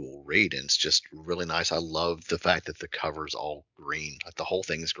really cool read, and it's just really nice. I love the fact that the cover's all green. Like, the whole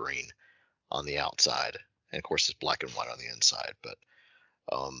thing's green on the outside, and of course it's black and white on the inside. But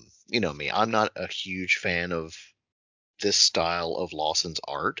You know me, I'm not a huge fan of this style of Lawson's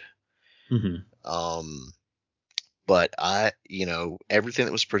art. Mm-hmm. Um, but everything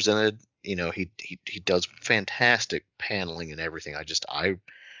that was presented, he does fantastic paneling and everything.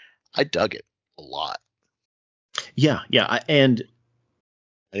 I dug it a lot. Yeah, yeah. And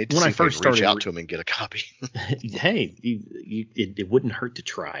I need to when see I if I first can reach started, out to him and get a copy. hey, it wouldn't hurt to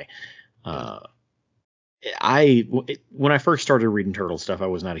try. Yeah. Uh, when I first started reading Turtle stuff, I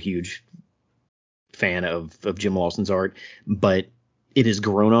was not a huge fan of Jim Lawson's art, but it has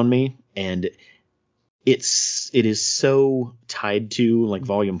grown on me, and it is so tied to like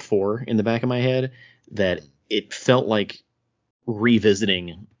volume 4 in the back of my head that it felt like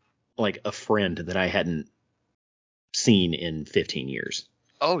revisiting like a friend that I hadn't seen in 15 years.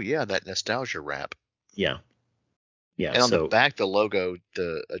 Oh yeah, that nostalgia wrap. Yeah. Yeah. And on the So, back, the logo,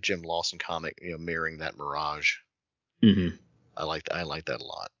 a Jim Lawson comic, mirroring that Mirage. mhm. I like that a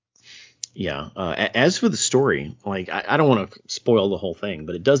lot. Yeah. As for the story, like I don't want to spoil the whole thing,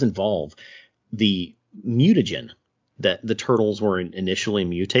 but it does involve the mutagen that the turtles were initially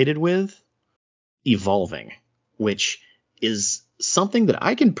mutated with evolving, which is something that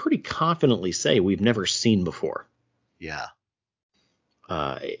I can pretty confidently say we've never seen before. Yeah.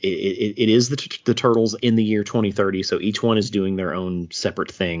 It is the turtles in the year 2030, so each one is doing their own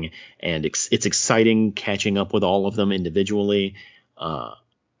separate thing, and it's exciting catching up with all of them individually. Uh,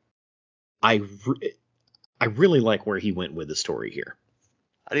 I I really like where he went with the story here.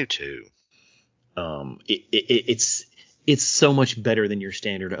 I do too. It's so much better than your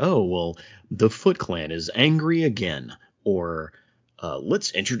standard. Oh well, the Foot Clan is angry again, or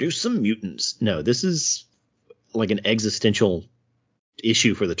let's introduce some mutants. No, this is like an existential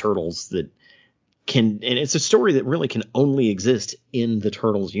issue for the turtles that and it's a story that really can only exist in the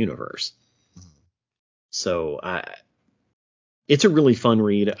Turtles universe. So it's a really fun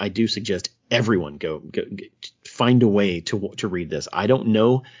read. I do suggest everyone go find a way to read this. I don't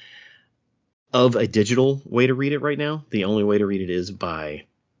know of a digital way to read it right now. The only way to read it is by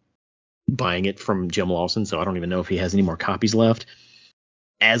buying it from Jim Lawson. So I don't even know if he has any more copies left.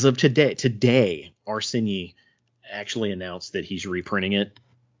 As of today, Arsenyi actually announced that he's reprinting it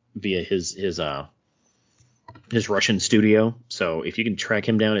via his Russian studio. So if you can track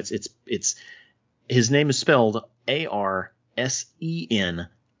him down, it's his name is spelled Arseniy,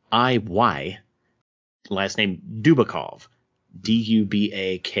 last name Dubakov,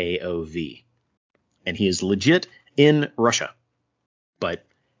 Dubakov, and he is legit in Russia. But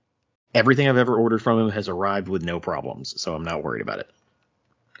everything I've ever ordered from him has arrived with no problems, so I'm not worried about it.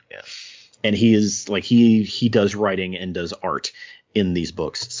 Yeah. And he is like he does writing and does art in these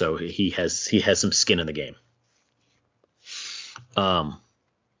books, so he has some skin in the game.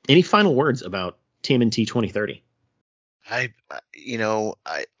 Any final words about TMNT 2030? I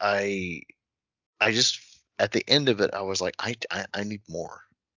just at the end of it, I was like, I need more.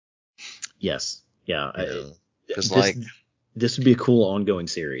 Yes, yeah. Because This would be a cool ongoing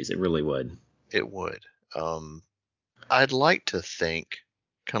series. It really would. it would. I'd like to think,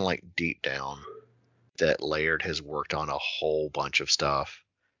 kind of like deep down, that Laird has worked on a whole bunch of stuff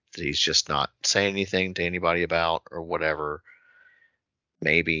that he's just not saying anything to anybody about or whatever.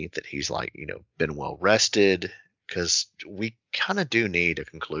 Maybe that he's like, been well rested, because we kind of do need a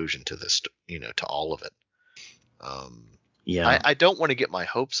conclusion to this, to all of it. Yeah. I don't want to get my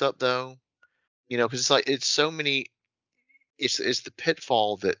hopes up though, because it's like it's so many. It's the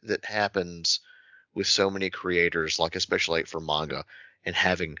pitfall that happens with so many creators, like especially like for manga, and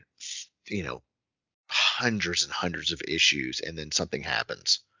having hundreds and hundreds of issues, and then something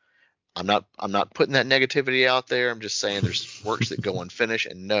happens. I'm not putting that negativity out there. I'm just saying there's works that go unfinished,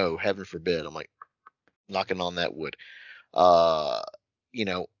 and no, heaven forbid, I'm like knocking on that wood. Uh,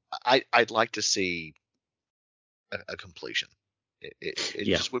 I'd like to see a completion. It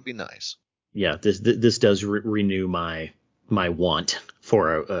Yeah. just would be nice. Yeah. This does renew my want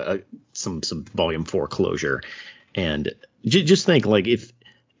for some volume 4 closure. And just think, like,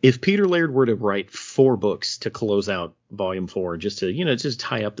 if Peter Laird were to write 4 books to close out volume 4, just to just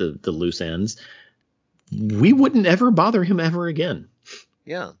tie up the loose ends, we wouldn't ever bother him ever again.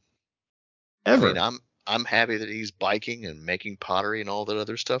 Yeah. Ever. I mean, I'm happy that he's biking and making pottery and all that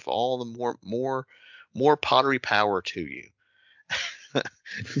other stuff. All the more pottery power to you.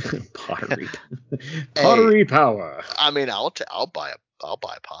 Pottery. Hey, Pottery power. I mean, I'll buy a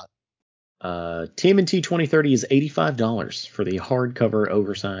pot. TMNT 2030 is $85 for the hardcover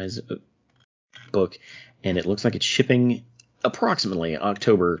oversized book, and it looks like it's shipping approximately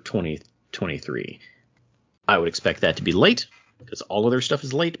October 2023. I would expect that to be late, because all of their stuff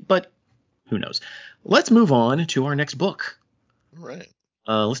is late, but who knows. Let's move on to our next book. All right.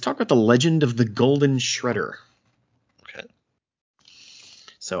 Let's talk about the Legend of the Golden Shredder. Okay.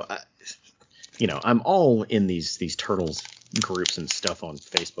 So, I'm all in these Turtles groups and stuff on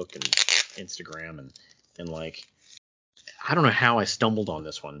Facebook and Instagram and like, I don't know how I stumbled on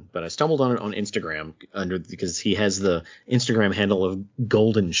this one, but I stumbled on it on Instagram because he has the Instagram handle of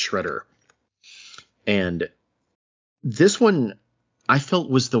Golden Shredder. And this one I felt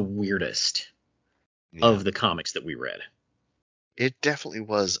was the weirdest of the comics that we read. It definitely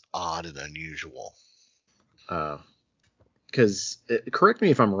was odd and unusual. Because, correct me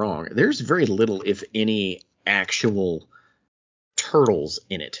if I'm wrong, there's very little, if any, actual turtles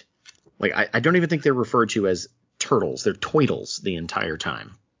in it. Like, I don't even think they're referred to as turtles. They're toidles the entire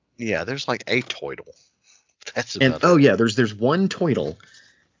time. Yeah, there's like a toidle. That's And about it. yeah, there's one toidle.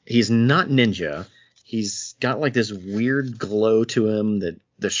 He's not ninja. He's got like this weird glow to him that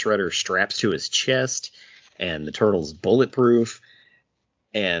the Shredder straps to his chest, and the turtle's bulletproof,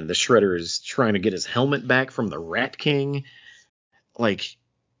 and the Shredder is trying to get his helmet back from the Rat King. Like,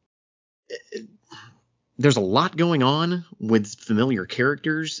 there's a lot going on with familiar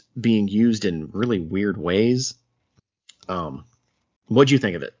characters being used in really weird ways. What'd you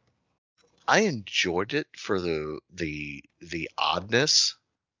think of it? I enjoyed it for the oddness,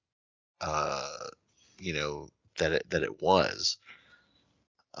 uh, that it was.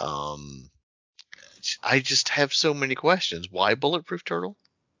 I just have so many questions. Why bulletproof turtle?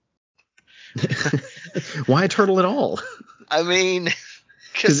 Why a turtle at all? I mean,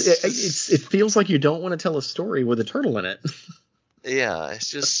 because it feels like you don't want to tell a story with a turtle in it. Yeah,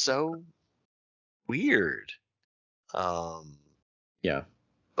 it's just so weird. Yeah,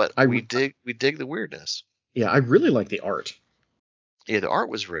 but we dig the weirdness. Yeah, I really like the art. Yeah, the art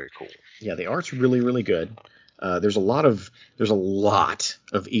was very cool. Yeah, the art's really, really good. There's a lot of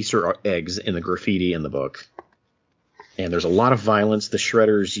Easter eggs in the graffiti in the book, and there's a lot of violence. The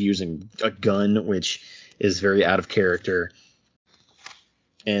Shredder's using a gun, which is very out of character.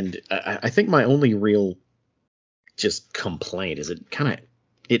 And I think my only real just complaint is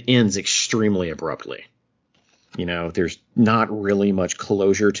it ends extremely abruptly. There's not really much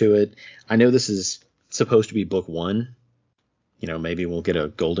closure to it. I know this is supposed to be book 1. Maybe we'll get a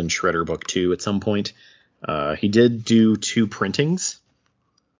Golden Shredder book 2 at some point. He did do 2 printings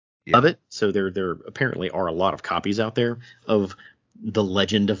of it, so there apparently are a lot of copies out there of the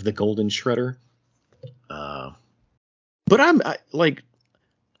Legend of the Golden Shredder. But I'm like,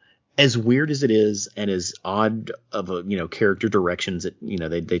 as weird as it is, and as odd of a character directions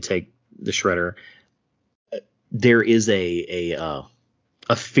that they take the Shredder, there is a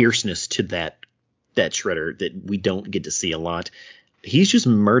fierceness to that Shredder that we don't get to see a lot. He's just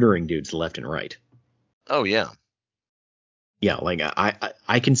murdering dudes left and right. Oh yeah. Yeah, like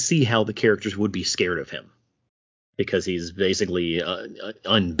I can see how the characters would be scared of him because he's basically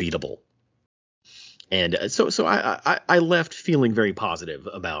unbeatable. And so I left feeling very positive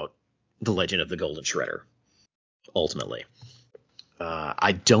about the Legend of the Golden Shredder. Ultimately,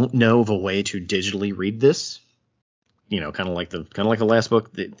 I don't know of a way to digitally read this. Kind of like the last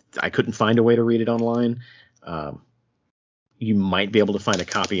book, I couldn't find a way to read it online. You might be able to find a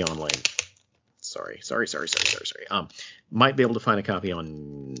copy on sorry. Might be able to find a copy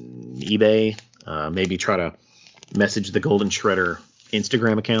on eBay. Maybe try to message the Golden Shredder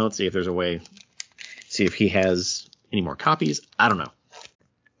Instagram account, see if there's a way, see if he has any more copies. I don't know,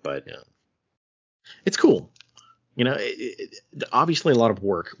 but it's cool. Obviously a lot of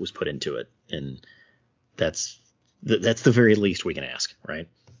work was put into it, and that's the very least we can ask, right?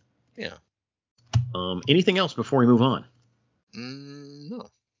 Yeah. Anything else before we move on? No.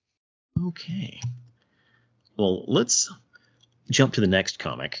 Okay. Well, let's jump to the next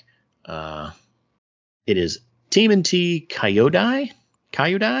comic. It is TMNT Kyodai?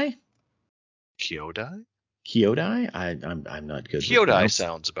 Kyodai? I'm not good. Kyodai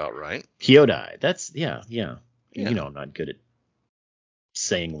sounds about right. Kyodai. That's yeah. I'm not good at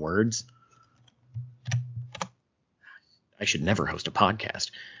saying words. I should never host a podcast.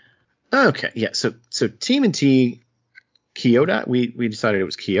 Okay, yeah. So TMNT Kyodai. We decided it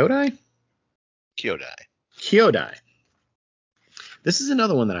was Kyodai. Kyodai. This is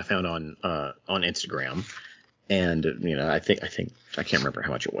another one that I found on Instagram, and I think I can't remember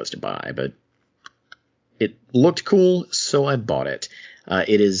how much it was to buy, but it looked cool, so I bought it.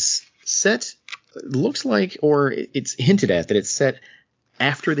 It is set, looks like, or it's hinted at that it's set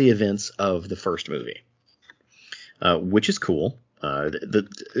after the events of the first movie, which is cool.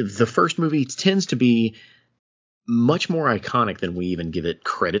 The first movie tends to be much more iconic than we even give it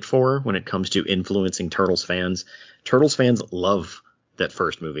credit for when it comes to influencing Turtles fans. Turtles fans love that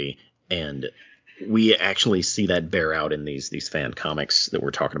first movie, and we actually see that bear out in these fan comics that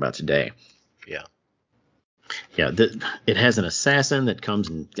we're talking about today. Yeah. Yeah, it has an assassin that comes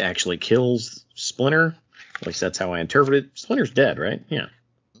and actually kills Splinter. At least that's how I interpret it. Splinter's dead, right? Yeah.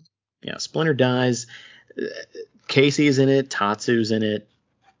 Yeah, Splinter dies. Casey is in it. Tatsu's in it.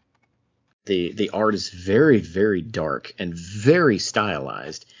 The art is very, very dark and very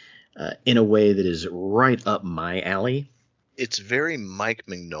stylized in a way that is right up my alley. It's very Mike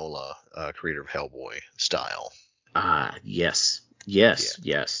Mignola, creator of Hellboy, style. Ah, yes.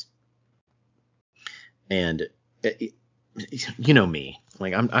 And you know me,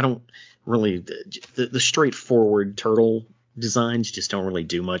 like I don't really the straightforward turtle designs just don't really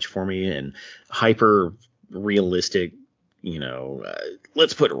do much for me, and hyper realistic,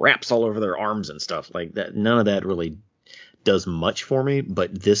 let's put wraps all over their arms and stuff like that. None of that really does much for me,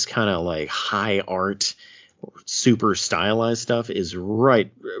 but this kind of like high art, super stylized stuff is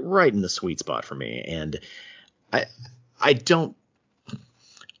right in the sweet spot for me. And I don't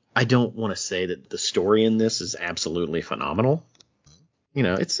want to say that the story in this is absolutely phenomenal.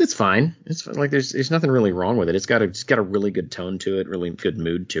 It's fine. It's like there's nothing really wrong with it. It's got a really good tone to it, really good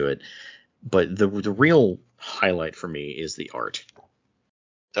mood to it. But the real highlight for me is the art.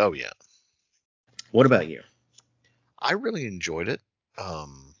 Oh yeah. What about you? I really enjoyed it a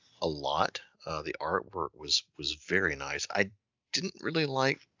lot. The artwork was very nice. I didn't really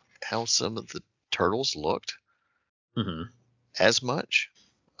like how some of the turtles looked as much,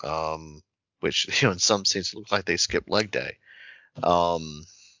 which in some sense looked like they skipped leg day. It's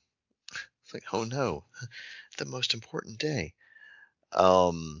like, oh no, the most important day.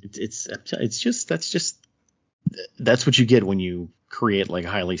 It's just that's what you get when you create like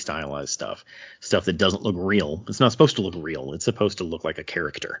highly stylized stuff that doesn't look real. It's not supposed to look real. It's supposed to look like a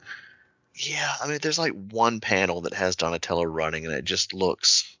character. Yeah, I mean, there's like one panel that has Donatello running, and it just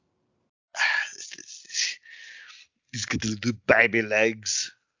looks. He's got the baby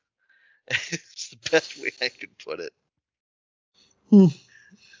legs. It's the best way I could put it.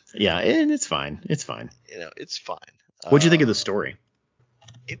 Yeah, and it's fine. It's fine. It's fine. What'd you think of the story?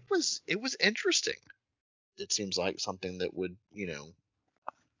 It was interesting. It seems like something that would,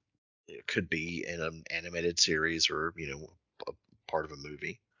 it could be in an animated series or, a part of a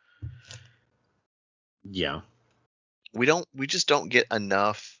movie. Yeah. We just don't get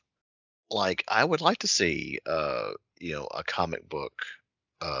enough. Like, I would like to see, a comic book,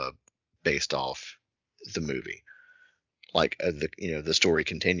 based off the movie. Like, the story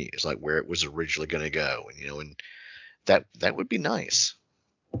continues, like where it was originally going to go, and that would be nice.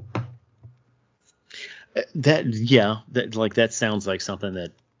 That sounds like something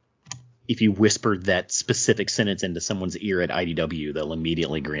that if you whispered that specific sentence into someone's ear at IDW, they'll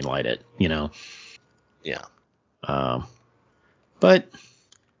immediately greenlight it. Yeah. But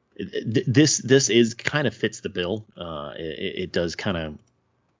this is kind of fits the bill. It does kind of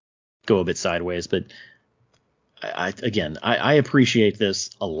go a bit sideways, but I appreciate this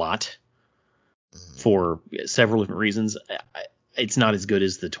a lot for several different reasons. It's not as good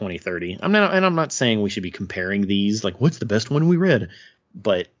as the 2030. I'm not saying we should be comparing these. Like, what's the best one we read?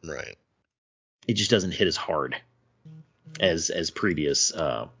 But right. It just doesn't hit as hard as previous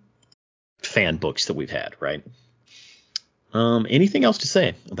fan books that we've had, right? Anything else to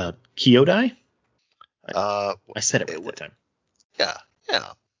say about Kyodai? I said it right that time. Yeah.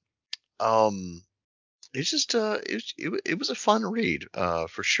 It's just it was a fun read,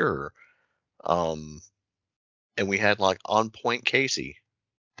 for sure. And we had like on point Casey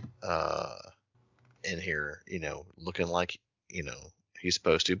in here, looking like he's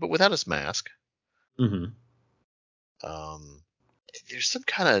supposed to, but without his mask. There's some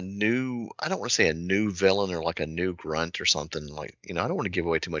kind of new, I don't want to say a new villain or like a new grunt or something, like, I don't want to give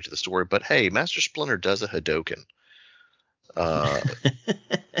away too much of the story, but hey, Master Splinter does a Hadouken.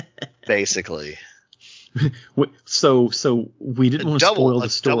 Basically. So we didn't want to spoil the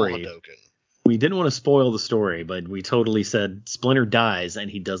story. We didn't want to spoil the story, but we totally said Splinter dies and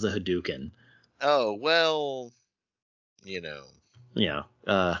he does a Hadouken. Oh, well, Yeah.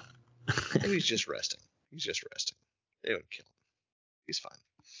 Maybe he's just resting. They would kill him. He's fine.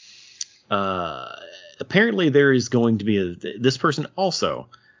 Apparently there is going to be this person also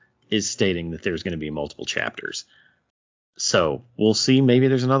is stating that there's going to be multiple chapters. So we'll see. Maybe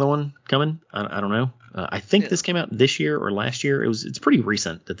there's another one coming. I don't know. I think this came out this year or last year. It's pretty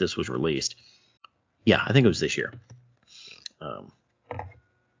recent that this was released. Yeah, I think it was this year. But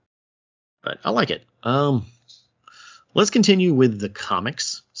I like it. Let's continue with the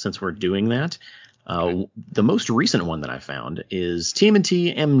comics since we're doing that. The most recent one that I found is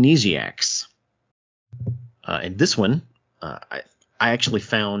TMNT Amnesiacs. And this one, I actually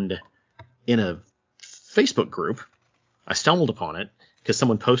found in a Facebook group. I stumbled upon it because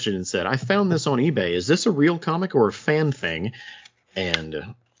someone posted and said, I found this on eBay. Is this a real comic or a fan thing?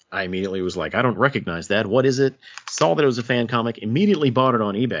 And I immediately was like, I don't recognize that. What is it? Saw that it was a fan comic, immediately bought it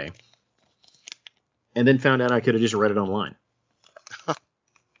on eBay, and then found out I could have just read it online.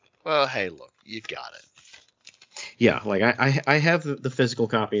 Well, hey, look, you got it. Yeah, like I have the physical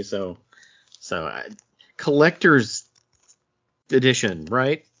copy, so collector's edition,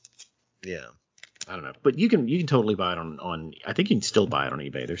 right? Yeah. I don't know, but you can totally buy it on. I think you can still buy it on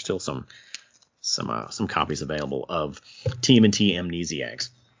eBay. There's still some copies available of TMNT Amnesiacs,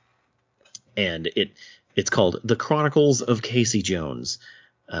 and it's called The Chronicles of Casey Jones.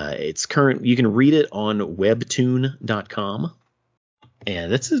 It's current. You can read it on Webtoon.com,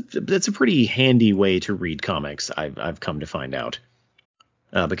 and that's a pretty handy way to read comics. I've come to find out,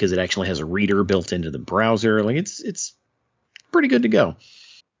 because it actually has a reader built into the browser. Like it's pretty good to go.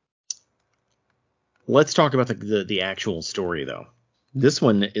 Let's talk about the actual story, though. This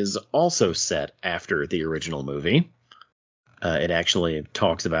one is also set after the original movie. It actually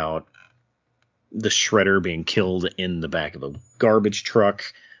talks about the Shredder being killed in the back of a garbage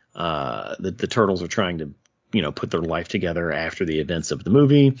truck. The turtles are trying to, put their life together after the events of the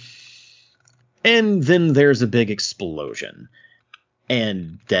movie. And then there's a big explosion.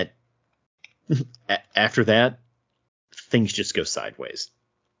 And that after that, things just go sideways.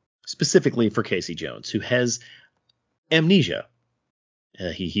 Specifically for Casey Jones, who has amnesia.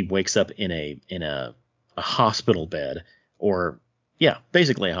 He wakes up in a hospital bed, or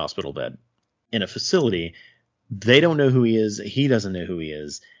basically a hospital bed in a facility. They don't know who he is. He doesn't know who he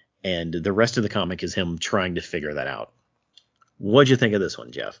is, and the rest of the comic is him trying to figure that out. What'd you think of this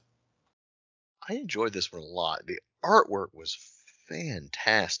one, Jeff? I enjoyed this one a lot. The artwork was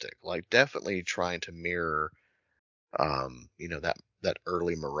fantastic. Like definitely trying to mirror, that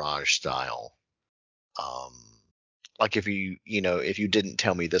early Mirage style. Um, like if you didn't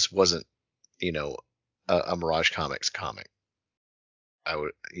tell me this wasn't, a Mirage Comics comic, I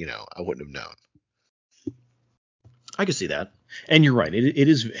wouldn't have known. I could see that, and you're right. It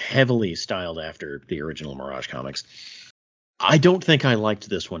is heavily styled after the original Mirage comics. I don't think I liked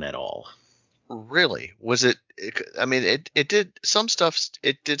this one at all. Really? Was I mean, it did some stuff.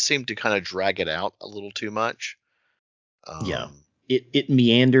 It did seem to kind of drag it out a little too much. Yeah, it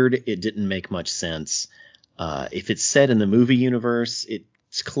meandered. It didn't make much sense. If it's set in the movie universe,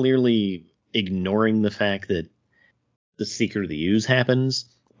 it's clearly ignoring the fact that the Secret of the Ooze happens,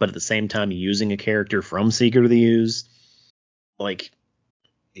 but at the same time using a character from Secret of the Ooze. Like,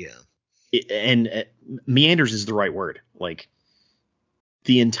 yeah, and meanders is the right word. Like,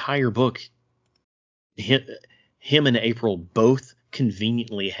 the entire book, him and April both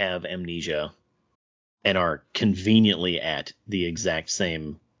conveniently have amnesia and are conveniently at the exact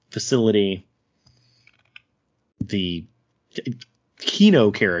same facility. The Kino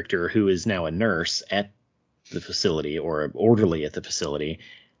character, who is now a nurse at the facility, or an orderly at the facility,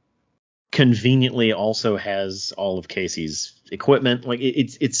 conveniently also has all of Casey's equipment. Like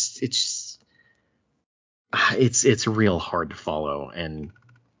it's real hard to follow, and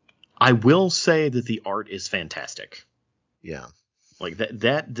I will say that the art is fantastic. Yeah. Like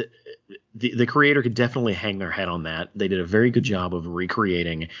the creator could definitely hang their hat on that. They did a very good job of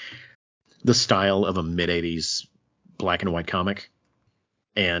recreating the style of a mid-'80s black and white comic.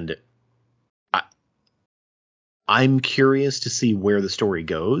 And I'm curious to see where the story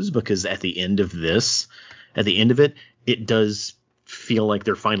goes, because at the end of it, it does feel like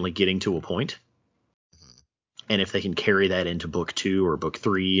they're finally getting to a point. And if they can carry that into book 2 or book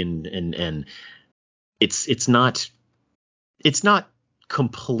 3, and it's not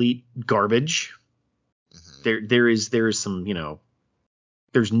complete garbage. Mm-hmm. There is some,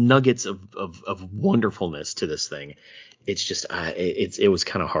 there's nuggets of wonderfulness to this thing. It's just it was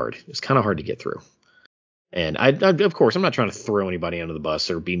kind of hard. It was kind of hard to get through. And I of course I'm not trying to throw anybody under the bus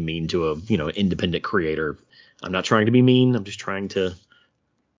or be mean to a independent creator. I'm not trying to be mean. I'm just trying to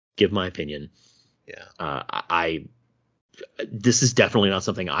give my opinion. Yeah. This is definitely not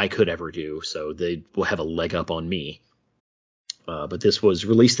something I could ever do, so they will have a leg up on me. But this was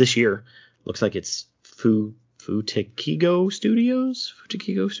released this year. Looks like it's Futekigo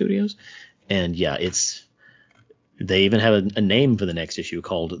Studios. And yeah, they even have a name for the next issue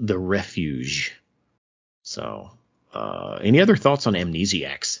called The Refuge. So, any other thoughts on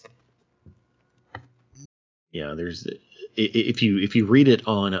Amnesiacs? Yeah, if you read it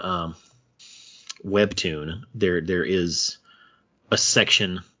on Webtoon, there is a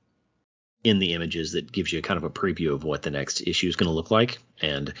section in the images that gives you kind of a preview of what the next issue is going to look like.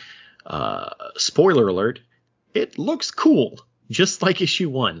 And spoiler alert, it looks cool, just like issue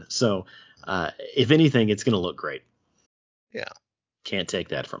 1. So If anything, it's going to look great. Yeah. Can't take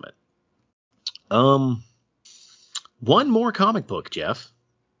that from it. One more comic book, Jeff.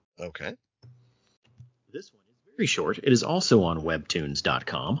 Okay. This one is very short. It is also on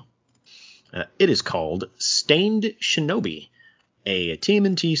webtoons.com. It is called Stained Shinobi, a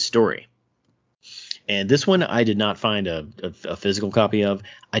TMNT story. And this one I did not find a physical copy of.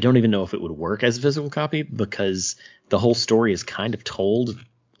 I don't even know if it would work as a physical copy because the whole story is kind of told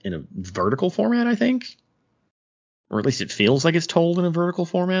in a vertical format, I think. Or at least it feels like it's told in a vertical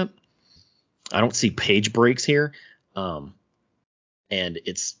format. I don't see page breaks here. And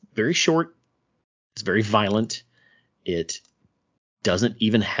it's very short. It's very violent. It doesn't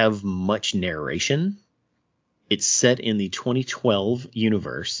even have much narration. It's set in the 2012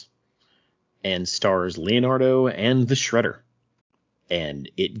 universe and stars Leonardo and the Shredder. And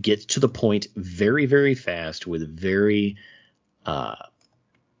it gets to the point very, very fast with very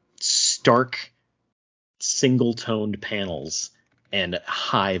stark single-toned panels and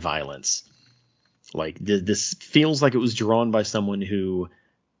high violence. Like this feels like it was drawn by someone who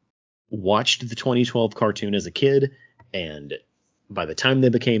watched the 2012 cartoon as a kid, and by the time they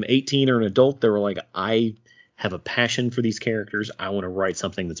became 18 or an adult, they were like, I have a passion for these characters. I want to write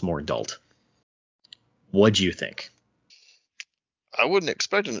something that's more adult. What'd you think? I wasn't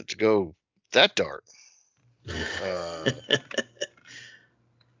expecting it to go that dark. I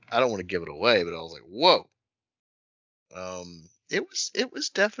don't want to give it away, but I was like, whoa. It was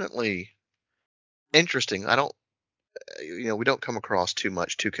definitely interesting. We don't come across too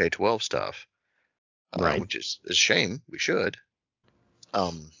much 2K12 stuff, Right. which is a shame. We should.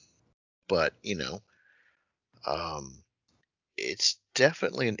 But it's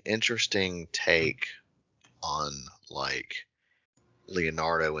definitely an interesting take on like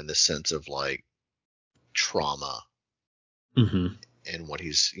Leonardo in the sense of like trauma Mm-hmm. and what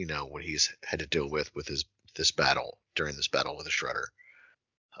he's had to deal with this battle during this battle with the Shredder.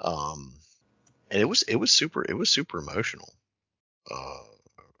 And it was super emotional. A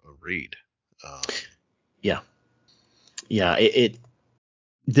read. Yeah.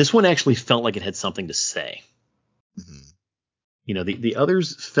 This one actually felt like it had something to say. Mm-hmm. The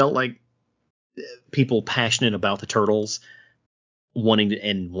others felt like people passionate about the turtles wanting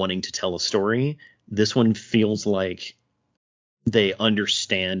to tell a story. This one feels like they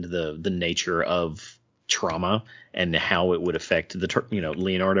understand the nature of trauma and how it would affect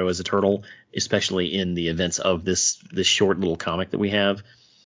Leonardo as a turtle, especially in the events of this short little comic that we have.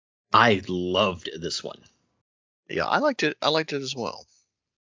 I loved this one. Yeah, I liked it. I liked it as well.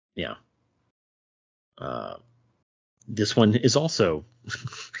 Yeah. This one is also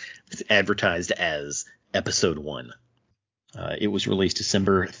advertised as episode 1. It was released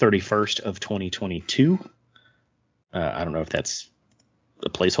December 31st of 2022. I don't know if that's a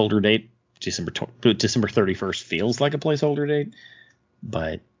placeholder date. December 31st feels like a placeholder date,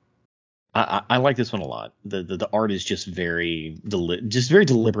 but I like this one a lot. The art is just very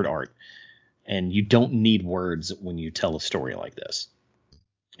deliberate art, and you don't need words when you tell a story like this.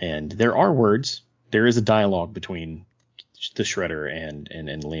 And there are words. There is a dialogue between the Shredder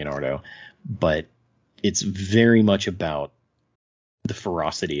and Leonardo, but it's very much about the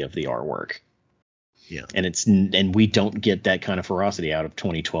ferocity of the artwork. Yeah. And we don't get that kind of ferocity out of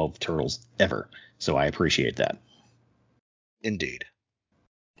 2012 Turtles ever. So I appreciate that. Indeed.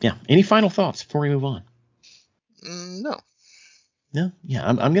 Yeah. Any final thoughts before we move on? No. No. Yeah.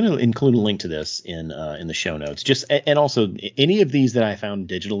 I'm going to include a link to this in the show notes. And also any of these that I found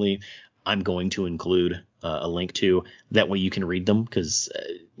digitally, I'm going to include a link to. That way you can read them because,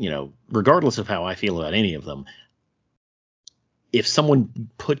 regardless of how I feel about any of them, if someone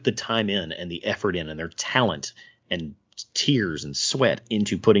put the time in and the effort in and their talent and tears and sweat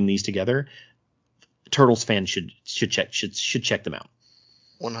into putting these together, Turtles fans should check them out.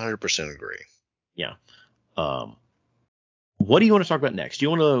 100% agree. Yeah. What do you want to talk about next? Do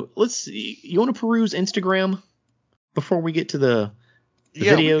you want to peruse Instagram before we get to the videos? We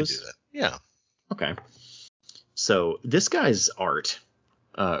can do that. Yeah. Okay. So this guy's art,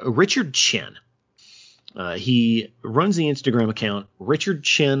 Richard Chen. He runs the Instagram account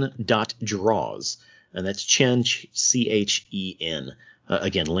richardchen.draws, and that's Chen, Chen.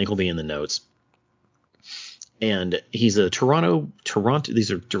 Again, link will be in the notes. And he's a Toronto.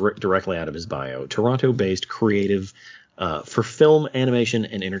 These are directly out of his bio. Toronto-based creative for film, animation,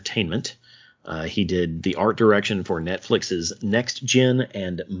 and entertainment. He did the art direction for Netflix's Next Gen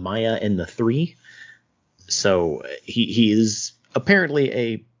and Maya and the Three. So he is apparently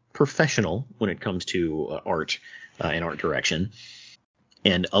a professional when it comes to art and art direction.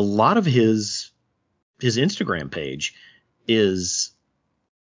 And a lot of his Instagram page is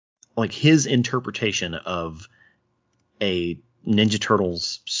like his interpretation of a Ninja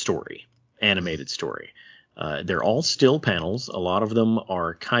Turtles story, animated story. They're all still panels. A lot of them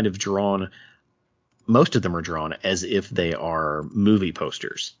are kind of drawn. Most of them are drawn as if they are movie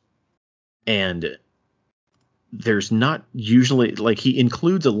posters. And there's not usually, like, he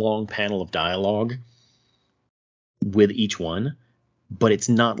includes a long panel of dialogue with each one, but it's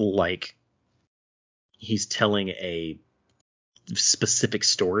not like he's telling a specific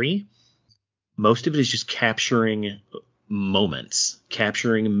story. Most of it is just capturing moments,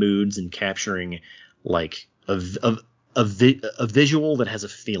 capturing moods, and capturing like a visual that has a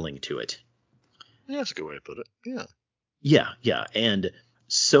feeling to it. Yeah, that's a good way to put it. Yeah. Yeah. And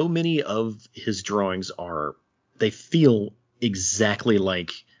so many of his drawings they feel exactly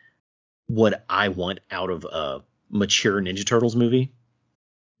like what I want out of a mature Ninja Turtles movie,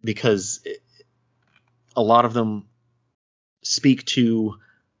 because a lot of them speak to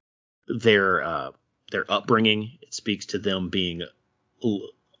their upbringing. It speaks to them being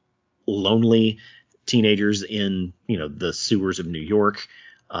lonely teenagers in the sewers of New York.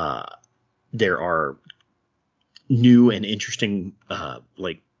 There are new and interesting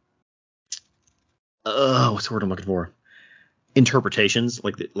what's the word I'm looking for? Interpretations.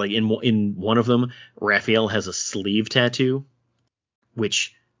 Like in one of them, Raphael has a sleeve tattoo,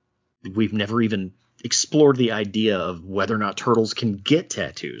 which we've never even explored the idea of whether or not turtles can get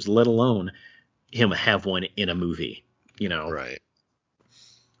tattoos, let alone him have one in a movie. Right.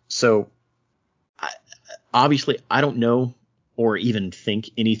 So obviously, I don't know or even think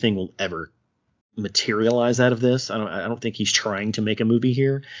anything will ever materialize out of this. I don't think he's trying to make a movie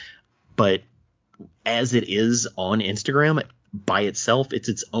here, but as it is on Instagram by itself, it's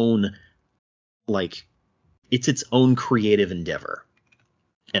its own creative endeavor,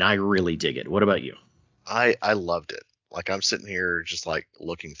 and I really dig it. What about you? I loved it. Like, I'm sitting here just like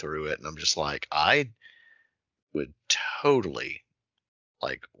looking through it, and I'm just like, I would totally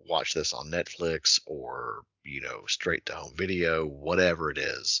like watch this on Netflix or, straight to home video, whatever it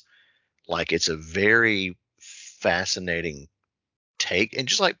is. Like, it's a very fascinating take, and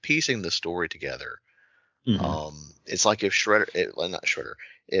just like piecing the story together. Mm-hmm. It's like if not Shredder,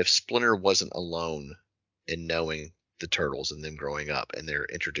 if Splinter wasn't alone in knowing the turtles and them growing up, and they're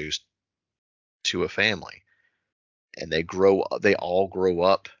introduced to a family, and they all grow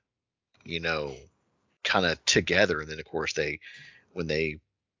up, you know, kind of together, and then of course when they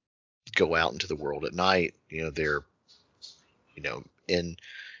go out into the world at night, they're, in,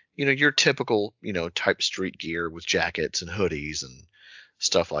 your typical, type street gear with jackets and hoodies and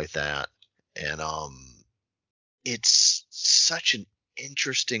stuff like that. And it's such an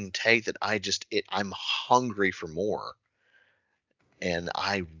interesting take that I'm hungry for more. And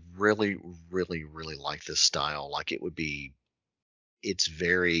I really, really, really like this style. Like, it's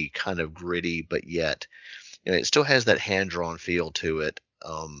very kind of gritty, but yet, it still has that hand drawn feel to it.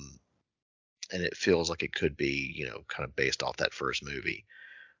 And it feels like it could be, kind of based off that first movie,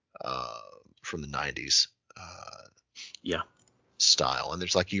 uh, from the 90s, Yeah. style. And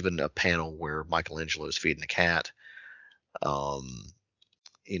there's like even a panel where Michelangelo is feeding a cat. Um,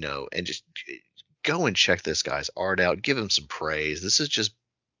 and just go and check this guy's art out. Give him some praise. This is just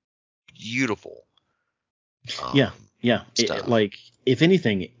beautiful, Yeah. um, Yeah. stuff. Like, if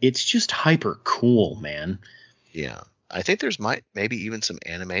anything, it's just hyper cool, man. Yeah, I think there's maybe even some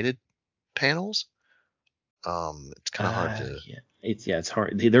animated panels. It's kind of hard to. Yeah. It's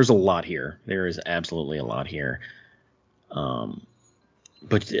hard. There's a lot here. There is absolutely a lot here. Um,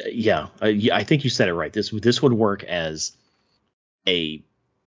 but yeah, I think you said it right. This would work as a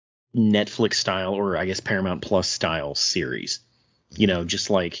Netflix style, or I guess Paramount Plus style series. Just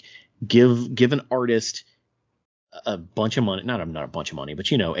like give an artist a bunch of money, not a bunch of money,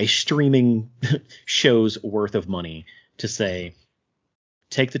 but a streaming show's worth of money to say,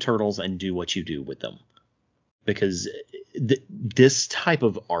 take the turtles and do what you do with them. Because this type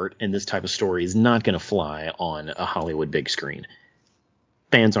of art and this type of story is not going to fly on a Hollywood big screen.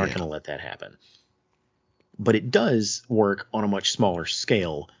 Fans aren't Yeah, going to let that happen. But it does work on a much smaller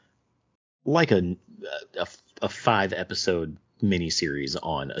scale, like a 5-episode miniseries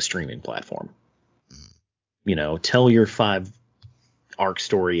on a streaming platform. Tell your 5-arc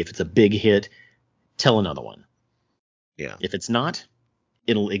story. If it's a big hit, tell another one. yeah, If it's not,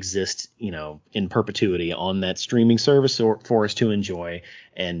 it'll exist, in perpetuity on that streaming service for us to enjoy.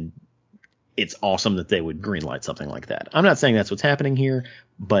 And it's awesome that they would greenlight something like that. I'm not saying that's what's happening here,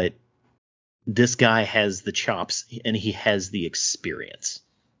 but this guy has the chops and he has the experience.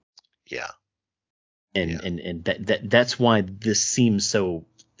 yeah, And yeah, and that's why this seems so,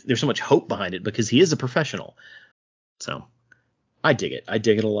 there's so much hope behind it, because he is a professional. So I dig it. I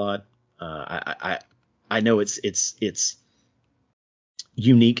dig it a lot. I know it's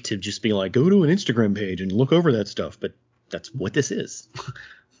unique to just be like, go to an Instagram page and look over that stuff, but that's what this is.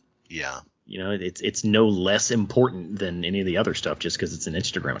 Yeah. You know, it's no less important than any of the other stuff just because it's an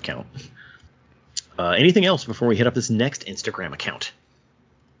Instagram account. Anything else before we hit up this next Instagram account?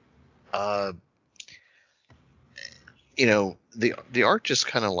 The art just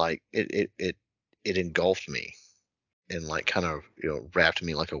kind of like it engulfed me and like kind of wrapped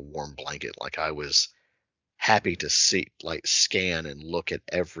me like a warm blanket. Like I was happy to see, like, scan and look at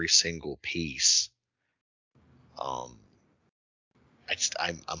every single piece. I'm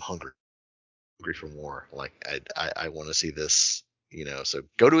hungry for more. Like I want to see this. So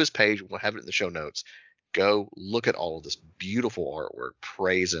go to his page. We'll have it in the show notes. Go look at all of this beautiful artwork.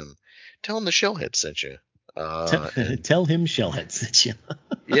 Praise him. Tell him the Shellhead sent you. And Tell him Shellheads sent you.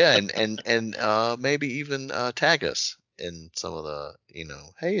 yeah, and maybe even tag us in some of the,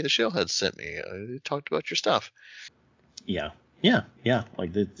 hey, the Shellhead sent me. Talked about your stuff. Yeah.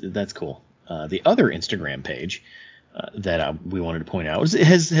 Like that's cool. The other Instagram page that we wanted to point out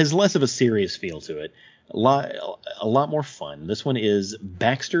has less of a serious feel to it. A lot more fun. This one is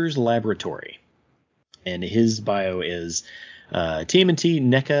Baxter's Laboratory, and his bio is TMNT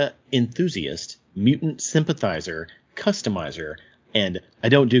NECA enthusiast, mutant sympathizer, customizer, and I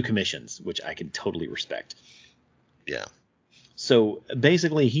don't do commissions, which I can totally respect. Yeah. So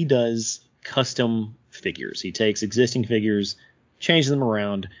basically, he does custom figures. He takes existing figures, changes them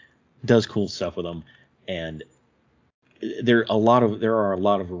around, does cool stuff with them, and there are a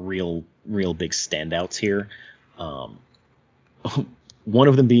lot of real big standouts here. One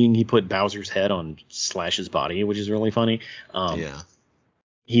of them being he put Bowser's head on Slash's body, which is really funny. Yeah.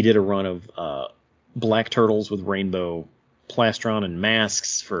 He did a run of black turtles with rainbow plastron and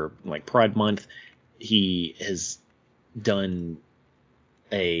masks for like Pride Month. He has done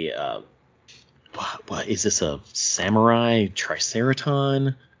a what is this, a samurai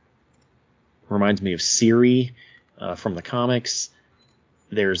triceraton? Reminds me of Siri from the comics.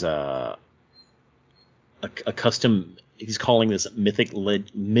 There's a custom. He's calling this Mythic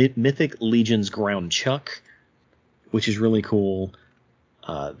Legion's Ground Chuck, which is really cool.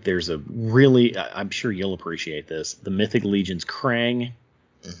 There's a really, I'm sure you'll appreciate this, the Mythic Legion's Krang.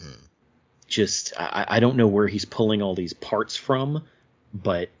 Mm-hmm. Just, I don't know where he's pulling all these parts from,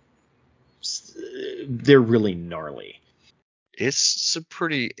 but they're really gnarly. It's some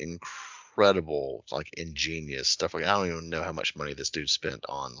pretty incredible, like, ingenious stuff. Like, I don't even know how much money this dude spent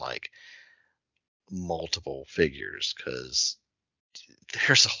on, like, multiple figures, because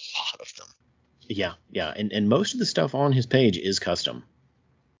there's a lot of them. Yeah, and most of the stuff on his page is custom.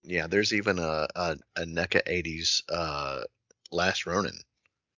 Yeah, there's even a NECA 80s Last Ronin.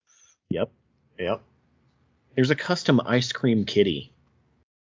 Yep. There's a custom ice cream kitty.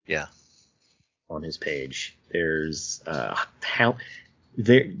 Yeah. On his page. There's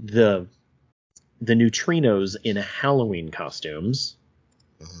the neutrinos in Halloween costumes.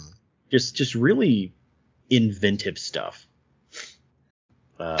 Mm-hmm. Just really inventive stuff.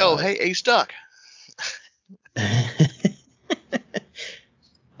 Hey, Ace Duck.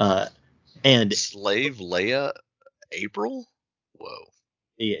 And Slave Leia April? Whoa.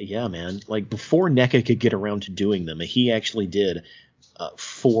 yeah, man. Like before NECA could get around to doing them, he actually did the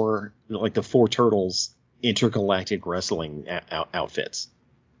four turtles intergalactic wrestling outfits.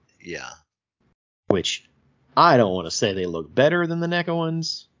 Yeah. Which I don't want to say they look better than the NECA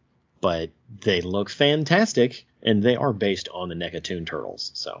ones, but they look fantastic, and they are based on the NECA Toon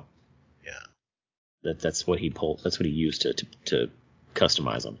Turtles. So yeah, that's what he pulled. That's what he used to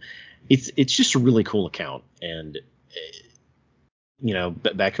customize them. It's just a really cool account, and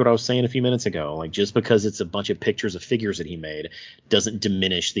back to what I was saying a few minutes ago. Like just because it's a bunch of pictures of figures that he made doesn't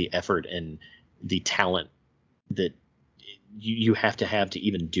diminish the effort and the talent that you have to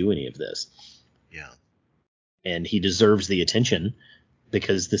even do any of this. Yeah. And he deserves the attention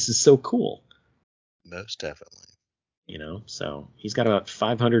because this is so cool. Most definitely. So he's got about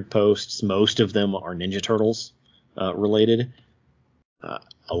 500 posts. Most of them are Ninja Turtles related.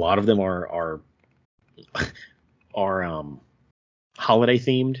 A lot of them are holiday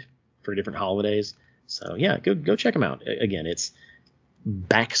themed for different holidays. So yeah, go check them out. Again, it's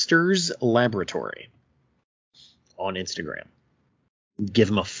Baxter's Laboratory on Instagram. Give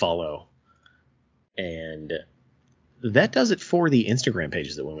him a follow. And that does it for the Instagram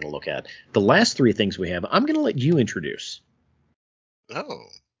pages that we want to look at. The last three things we have, I'm going to let you introduce. Oh.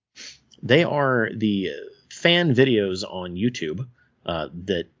 They are the fan videos on YouTube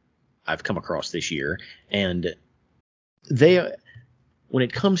that I've come across this year. And when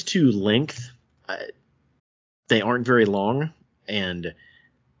it comes to length, they aren't very long. and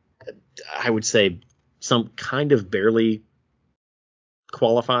I would say some kind of barely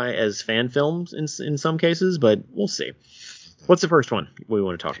qualify as fan films in some cases, but we'll see. What's the first one we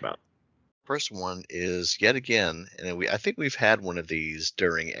want to talk about? First one is yet again, and I think we've had one of these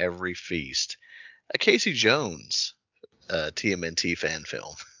during every feast, a Casey Jones TMNT fan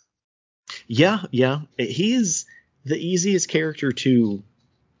film. Yeah. He is the easiest character to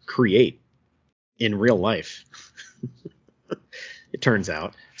create in real life. It turns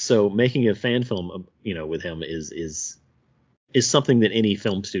out. So making a fan film, with him is something that any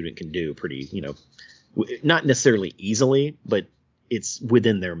film student can do pretty, not necessarily easily, but it's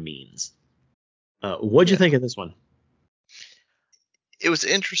within their means. What'd you think of this one? It was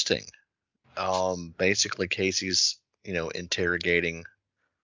interesting. Basically Casey's, interrogating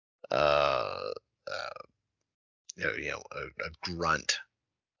a grunt,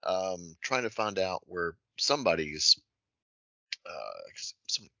 trying to find out where somebody's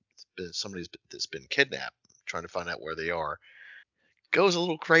that's been kidnapped, trying to find out where they are. Goes a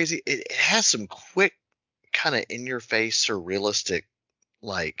little crazy. It has some quick, kind of in your face, surrealistic,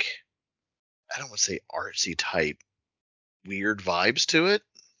 like, I don't want to say artsy type weird vibes to it.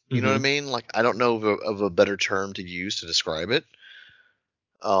 You know what I mean? Like, I don't know of a better term to use to describe it.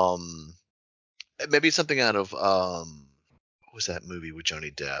 Maybe something out of what was that movie with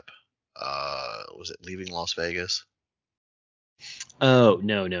Johnny Depp? Was it Leaving Las Vegas? Oh,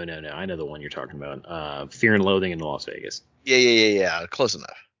 no. I know the one you're talking about. Fear and Loathing in Las Vegas. Yeah. Close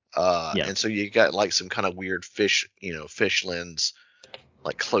enough. Yeah. And so you got like some kind of weird fish lens,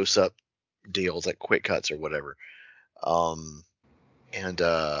 like close up deals, like quick cuts or whatever. And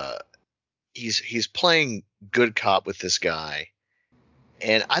he's playing good cop with this guy.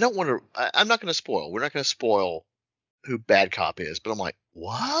 And I don't want to, I'm not going to spoil. We're not going to spoil who bad cop is, but I'm like,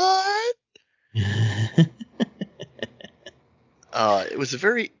 what? It was a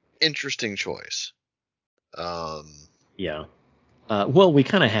very interesting choice. Yeah. Well, we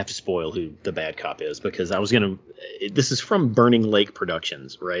kind of have to spoil who the bad cop is because this is from Burning Lake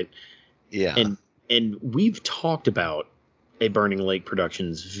Productions, right? Yeah. And we've talked about a Burning Lake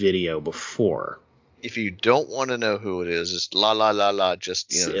Productions video before. If you don't want to know who it is, just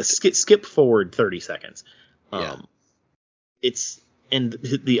just, skip forward 30 seconds. Yeah. And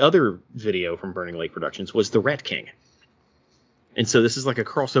the other video from Burning Lake Productions was the Rat King. And so this is like a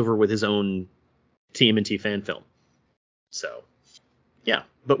crossover with his own TMNT fan film. So, yeah.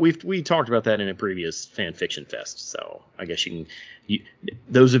 But we talked about that in a previous fan fiction fest. So I guess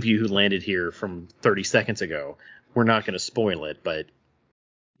those of you who landed here from 30 seconds ago, we're not going to spoil it, but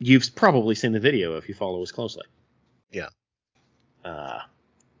you've probably seen the video if you follow us closely. Yeah.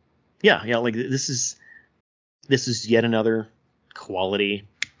 Yeah. Like this is yet another quality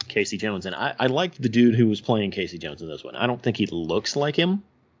Casey Jones, and I liked the dude who was playing Casey Jones in this one. I don't think he looks like him.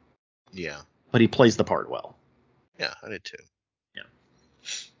 Yeah. But he plays the part well. Yeah, I did too.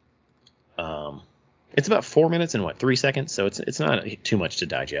 Yeah. It's about 4 minutes and 3 seconds, so it's not too much to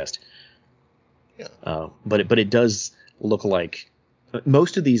digest. Yeah. But it does look like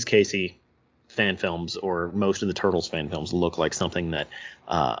most of these Casey fan films or most of the Turtles fan films look like something that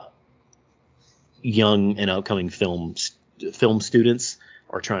young and upcoming film students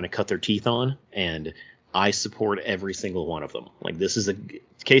are trying to cut their teeth on, and I support every single one of them. Like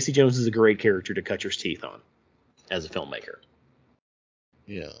Casey Jones is a great character to cut your teeth on as a filmmaker.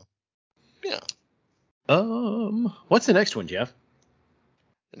 Yeah. What's the next one, Jeff?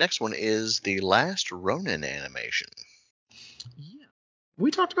 The next one is the Last Ronin animation. Yeah.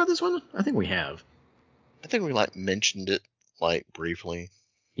 We talked about this one? I think we have. I think we mentioned it briefly.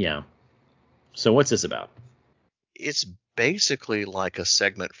 Yeah. So what's this about? It's basically like a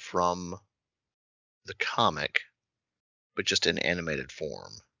segment from the comic, but just in animated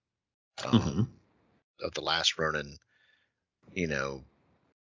form. Of the Last Ronin,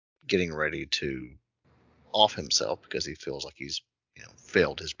 getting ready to off himself because he feels like he's,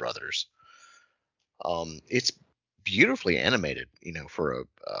 failed his brothers. It's beautifully animated, for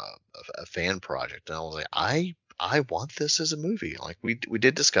a fan project. And I was like, I want this as a movie. Like we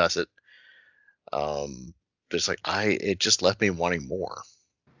did discuss it. But it's like it just left me wanting more.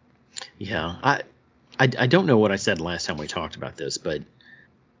 Yeah, I don't know what I said last time we talked about this, but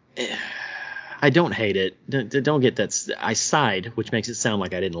I don't hate it. Don't get that. I sighed, which makes it sound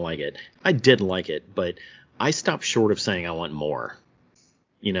like I didn't like it. I did like it, but I stopped short of saying I want more.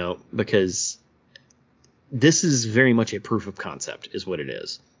 Because this is very much a proof of concept, is what it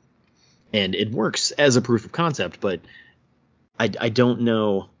is, and it works as a proof of concept. But I don't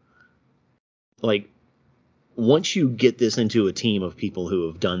know. Like, once you get this into a team of people who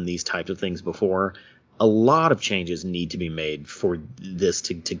have done these types of things before, a lot of changes need to be made for this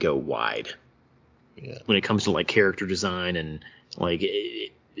to go wide. Yeah. When it comes to like character design and like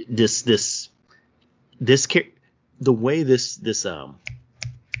the way this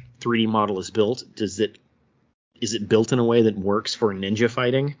 3D model is built, is it built in a way that works for ninja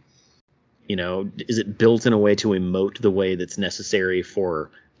fighting? You know, is it built in a way to emote the way that's necessary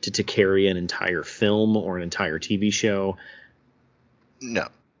to carry an entire film or an entire TV show? No.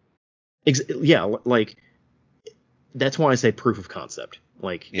 Yeah, like that's why I say proof of concept.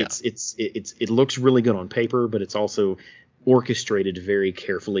 Like Yeah. it looks really good on paper, but it's also orchestrated very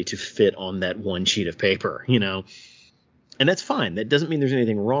carefully to fit on that one sheet of paper, you know? And that's fine. That doesn't mean there's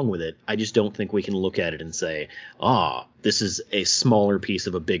anything wrong with it. I just don't think we can look at it and say, this is a smaller piece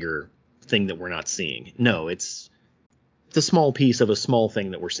of a bigger thing that we're not seeing. No, it's a small piece of a small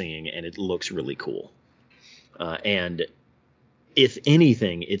thing that we're seeing, and it looks really cool. And if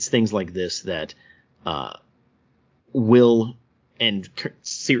anything, it's things like this that will and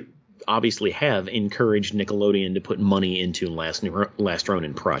obviously have encouraged Nickelodeon to put money into Last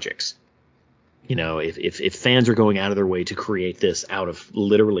Ronin projects. You know, if fans are going out of their way to create this out of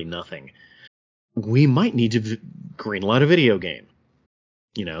literally nothing, we might need to greenlight a video game.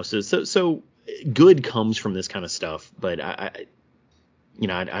 You know, so good comes from this kind of stuff, but I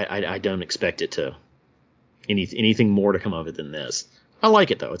don't expect it to anything more to come of it than this. I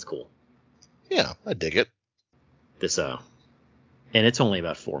like it though; it's cool. Yeah, I dig it. This and it's only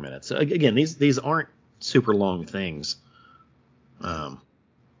about 4 minutes. Again, these aren't super long things.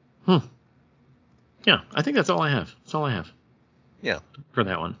 Yeah, I think that's all I have. That's all I have. Yeah. For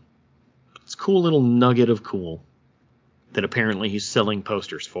that one. It's a cool little nugget of cool that apparently he's selling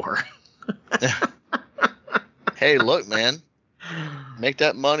posters for. Hey, look, man. Make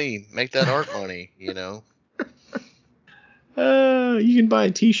that money. Make that art money, you know? You can buy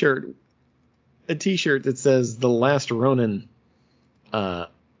a t-shirt. A t-shirt that says The Last Ronin. No,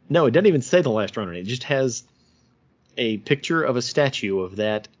 it doesn't even say The Last Ronin. It just has a picture of a statue of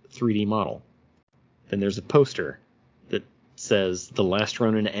that 3D model. Then there's a poster that says The Last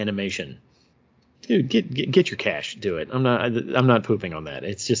Ronin animation. Dude, get your cash. Do it. I'm not pooping on that.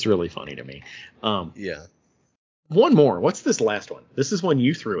 It's just really funny to me. Yeah. One more. What's this last one? This is one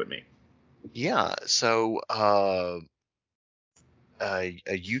you threw at me. Yeah. So, a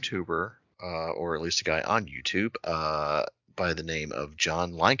YouTuber, or at least a guy on YouTube, by the name of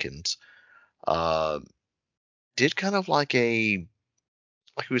John Likens, did kind of like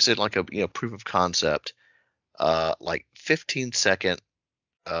we said, like a proof of concept, like 15-second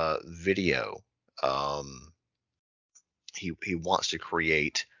video. He wants to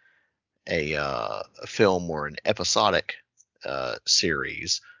create a film or an episodic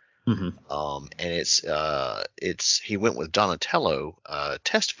series. Mm-hmm. And he went with Donatello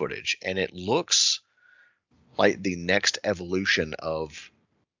test footage, and it looks like the next evolution of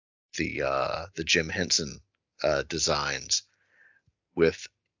the Jim Henson designs, with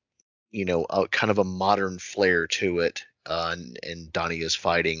a kind of a modern flair to it. And Donnie is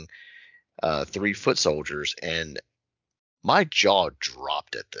fighting 3 foot soldiers, and my jaw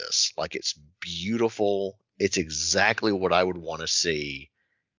dropped at this. Like, it's beautiful. It's exactly what I would want to see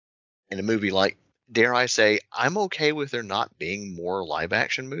in a movie. Like, dare I say, I'm okay with there not being more live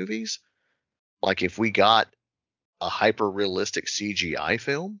action movies. Like, if we got a hyper realistic CGI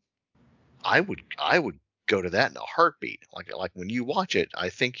film, I would go to that in a heartbeat. Like when you watch it, I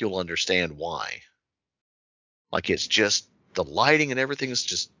think you'll understand why. Like, it's just the lighting and everything is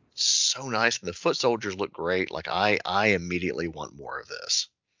just so nice, and the foot soldiers look great. Like, I immediately want more of this.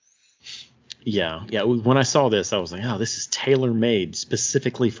 Yeah. When I saw this, I was like, oh, this is tailor made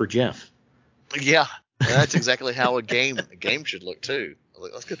specifically for Jeff. Yeah, and that's exactly how a game should look too.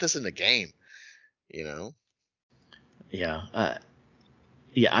 Like, let's get this in the game, you know. Yeah.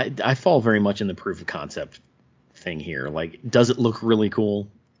 I fall very much in the proof of concept thing here. Like, does it look really cool?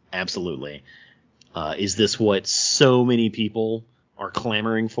 Absolutely. Is this what so many people are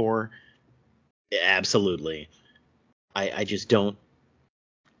clamoring for? Absolutely. I just don't.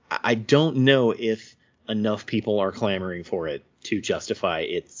 I don't know if enough people are clamoring for it to justify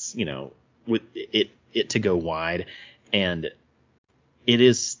its, with it to go wide. And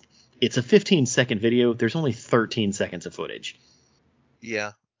it's a 15-second video. There's only 13 seconds of footage.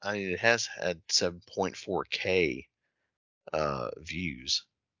 Yeah, I mean, it has had 7.4K views.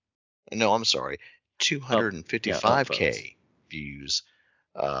 No, I'm sorry, 255K views.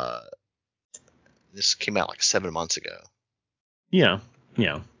 This came out like 7 months ago. Yeah.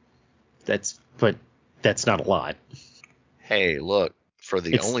 But that's not a lot. Hey, look, for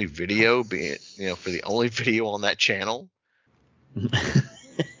the only video on that channel,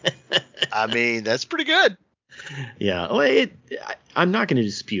 I mean, that's pretty good. Yeah, well, I'm not going to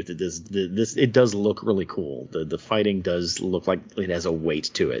dispute that this it does look really cool. The fighting does look like it has a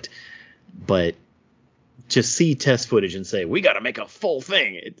weight to it, but to see test footage and say we got to make a full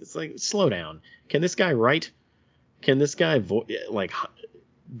thing, it's like slow down. Can this guy write? Can this guy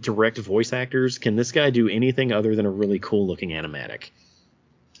direct voice actors? Can this guy do anything other than a really cool looking animatic?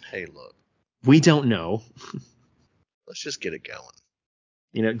 Hey, look. We don't know. Let's just get it going.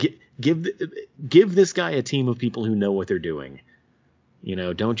 You know, give this guy a team of people who know what they're doing. You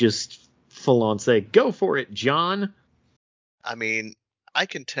know, don't just full on say, go for it, John. I mean, I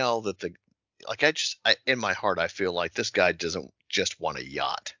can tell that in my heart, I feel like this guy doesn't just want a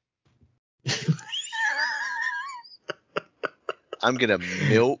yacht. I'm going to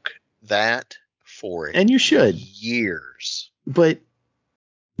milk that for And you should. years. But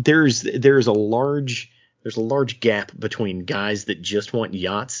there's a large gap between guys that just want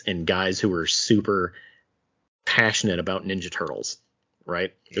yachts and guys who are super passionate about Ninja Turtles,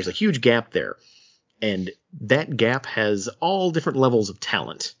 right? Yeah. There's a huge gap there. And that gap has all different levels of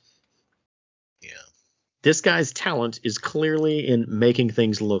talent. Yeah. This guy's talent is clearly in making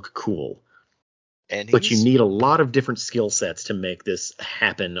things look cool. But you need a lot of different skill sets to make this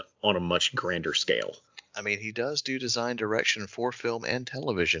happen on a much grander scale. I mean, he does do design direction for film and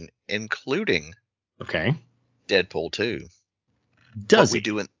television, including Deadpool 2.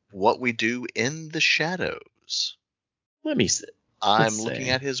 What we do in the shadows. Let me see. I'm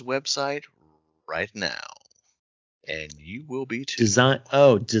looking at his website right now, and you will be too.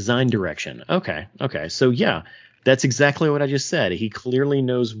 Design direction. Okay. So yeah, that's exactly what I just said. He clearly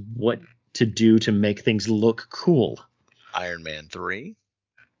knows what to do to make things look cool. Iron Man 3,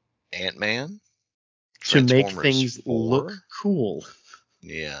 Ant-Man, to make things 4. Look cool.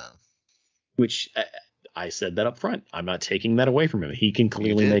 Yeah. Which I said that up front. I'm not taking that away from him. He can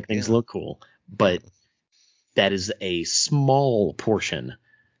clearly make things look cool, but that is a small portion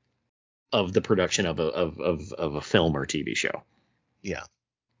of the production of a film or TV show. Yeah.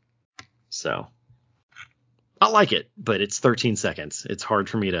 So I like it, but it's 13 seconds. It's hard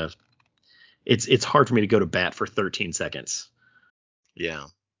for me to go to bat for 13 seconds. Yeah.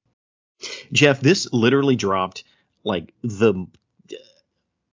 Jeff, this literally dropped like the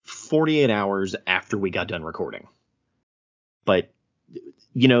 48 hours after we got done recording. But,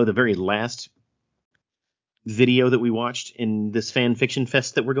 you know, the very last video that we watched in this fan fiction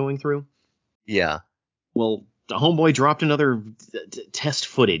fest that we're going through? Yeah. Well, the homeboy dropped another test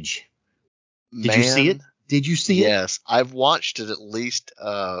footage. Did you see it? Yes, I've watched it at least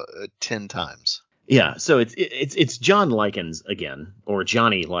 10 times. Yeah, so it's John Likens again, or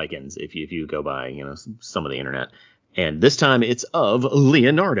Johnny Likens if you go by, you know, some of the internet. And this time it's of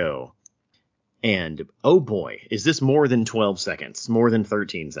Leonardo. And oh boy, is this more than 12 seconds, more than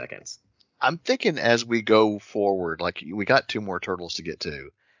 13 seconds. I'm thinking as we go forward, like we got 2 more turtles to get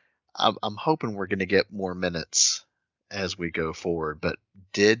to. I'm hoping we're going to get more minutes as we go forward. But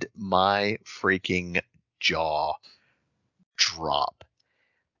did my freaking jaw drop?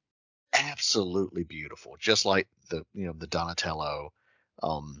 Absolutely beautiful, just like the Donatello.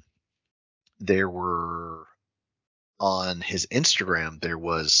 There were on his Instagram there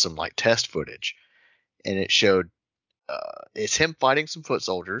was some like test footage, and it showed it's him fighting some foot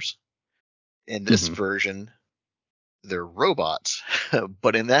soldiers. In this version, they're robots,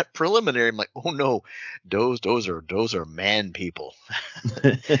 but in that preliminary, I'm like, oh no, those are man people,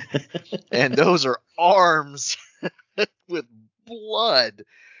 and those are arms with blood.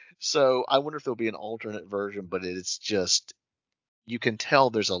 So I wonder if there'll be an alternate version, but it's just, you can tell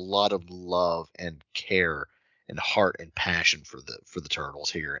there's a lot of love and care and heart and passion for the turtles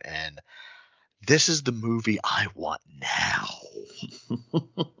here, and this is the movie I want now.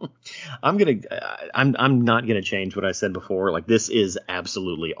 I'm not gonna change what I said before. Like, this is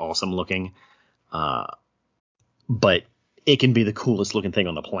absolutely awesome looking, but it can be the coolest looking thing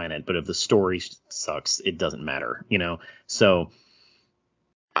on the planet. But if the story sucks, it doesn't matter, you know. So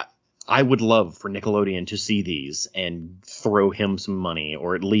I would love for Nickelodeon to see these and throw him some money,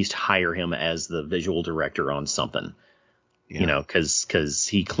 or at least hire him as the visual director on something. Yeah. You know, because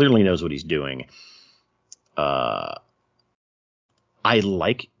he clearly knows what he's doing. I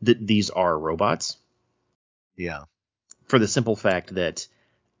like that these are robots. Yeah. For the simple fact that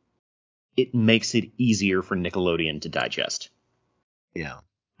it makes it easier for Nickelodeon to digest. Yeah.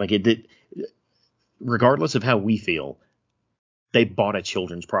 Like regardless of how we feel, they bought a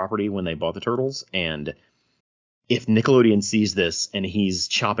children's property when they bought the Turtles, and if Nickelodeon sees this and he's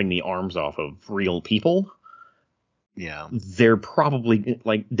chopping the arms off of real people, yeah, they're probably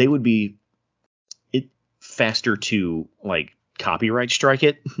like, they would be faster to like copyright strike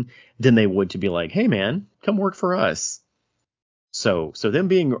it than they would to be like, hey man, come work for us. So them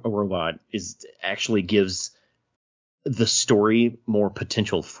being a robot actually gives the story more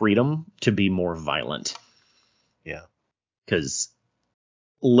potential freedom to be more violent. Yeah. Because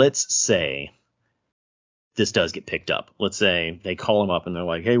let's say this does get picked up. Let's say they call him up and they're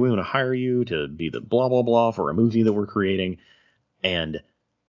like, hey, we want to hire you to be the blah, blah, blah for a movie that we're creating. And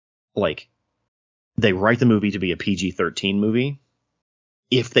like they write the movie to be a PG-13 movie.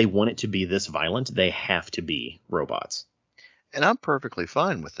 If they want it to be this violent, they have to be robots. And I'm perfectly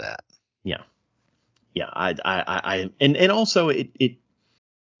fine with that. Yeah. Yeah. And also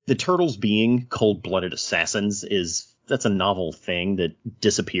the turtles being cold-blooded assassins that's a novel thing that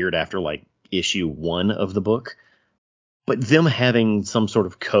disappeared after like issue 1 of the book. But them having some sort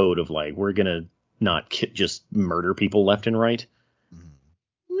of code of like, we're going to not just murder people left and right.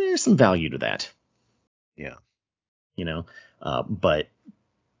 There's some value to that. Yeah. You know, but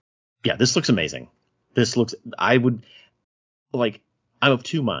yeah, this looks amazing. I'm of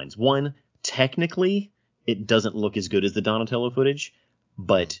two minds. One, technically, it doesn't look as good as the Donatello footage,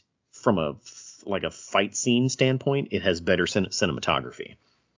 but from a fight scene standpoint, it has better cinematography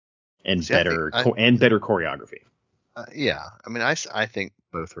and better choreography. Yeah, I mean, I think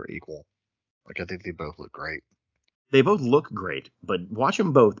both are equal. Like, I think they both look great. They both look great, but watch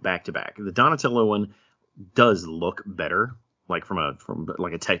them both back to back. The Donatello one does look better, like from a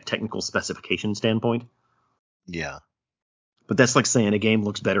technical specification standpoint. Yeah. But that's like saying a game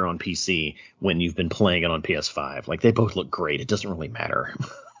looks better on PC when you've been playing it on PS5. Like they both look great. It doesn't really matter.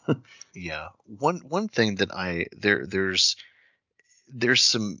 Yeah. One thing that there's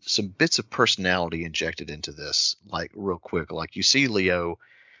some bits of personality injected into this, like real quick. Like you see Leo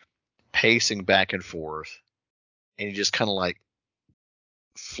pacing back and forth, and he just kind of like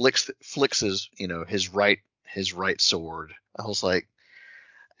flicks his right sword. I was like,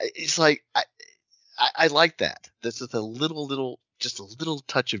 it's like I like that. This is a just a little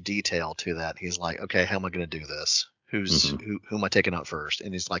touch of detail to that. He's like, okay, how am I going to do this? Who am I taking out first?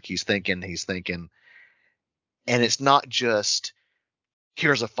 And he's thinking, and it's not just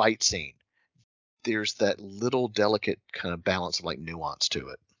here's a fight scene. There's that little delicate kind of balance of like nuance to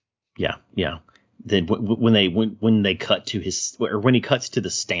it. Yeah, yeah. Then when they cut to when he cuts to the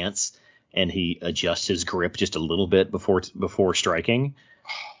stance and he adjusts his grip just a little bit before striking.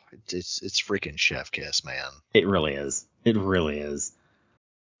 It's freaking chef kiss, man. It really is. It really is.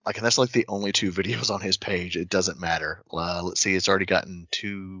 Like, and that's like the only 2 videos on his page. It doesn't matter. Let's see, it's already gotten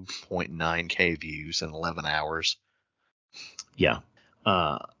 2.9K views in 11 hours. Yeah.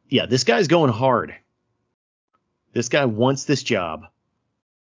 Yeah, this guy's going hard. This guy wants this job.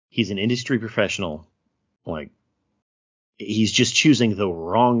 He's an industry professional. Like, he's just choosing the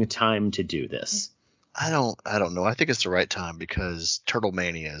wrong time to do this. I don't know. I think it's the right time because Turtle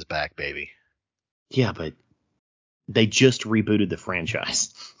Mania is back, baby. Yeah, but they just rebooted the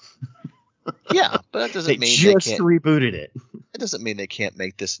franchise. Yeah, but that doesn't mean they just rebooted it. It doesn't mean they can't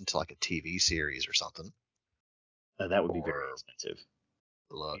make this into like a TV series or something. That would be very expensive.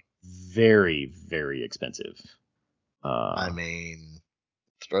 Look, very, very expensive. I mean,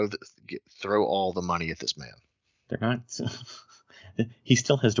 throw all the money at this man. They're not. He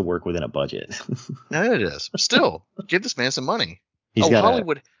still has to work within a budget. No, it is. Still, give this man some money.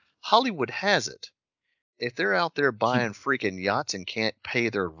 Hollywood has it. If they're out there buying freaking yachts and can't pay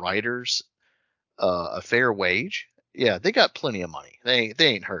their writers a fair wage, yeah, they got plenty of money. They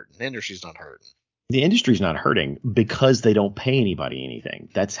ain't hurting. The industry's not hurting. The industry's not hurting because they don't pay anybody anything.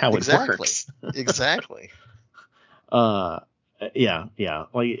 That's how it works. Exactly. Yeah.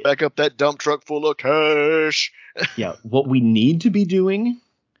 Like, back up that dump truck full of cash. Yeah. What we need to be doing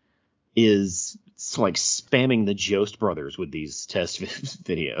is like spamming the Jost brothers with these test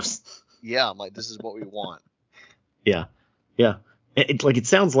videos. Yeah, I'm like, this is what we want. Yeah. It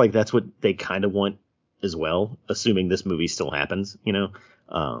sounds like that's what they kind of want as well, assuming this movie still happens, you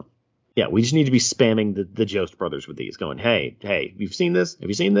know? Yeah, we just need to be spamming the Jost brothers with these, going, hey, you've seen this? Have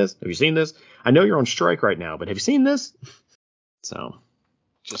you seen this? Have you seen this? I know you're on strike right now, but have you seen this? So.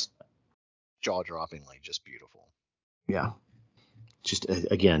 Just jaw-droppingly, just beautiful. Yeah. Just,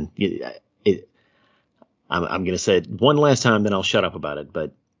 again, I'm going to say it one last time, then I'll shut up about it,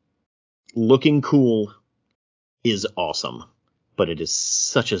 but looking cool is awesome. But it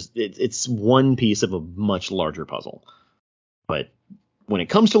is it's one piece of a much larger puzzle. But when it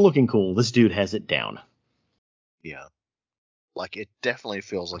comes to looking cool, this dude has it down. Yeah. Like, it definitely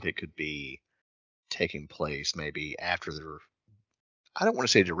feels like it could be taking place maybe after I don't want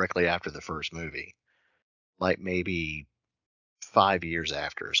to say directly after the first movie. Like, maybe 5 years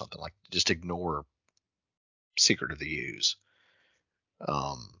after or something. Like, just ignore Secret of the Ooze.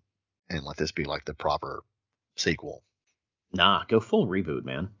 and let this be like the proper sequel. Nah, go full reboot,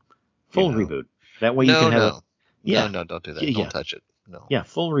 man. You Full know? reboot. That way you can No, have a no, no, yeah, no, don't do that. yeah, Don't touch it. No. yeah,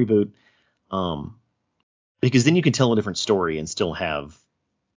 full reboot. Because then you can tell a different story and still have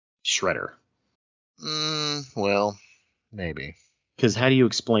Shredder. Well, maybe. Because how do you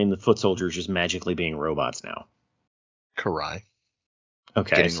explain the foot soldiers just magically being robots now? Karai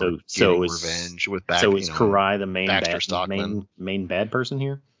Okay, getting revenge with is Karai the Baxter Stockman. main bad person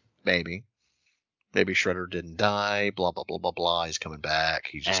here? Maybe Shredder didn't die. Blah blah blah blah blah. He's coming back.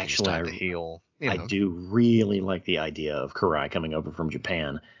 He just needs time to heal. I do really like the idea of Karai coming over from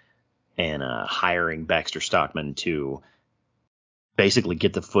Japan and hiring Baxter Stockman to basically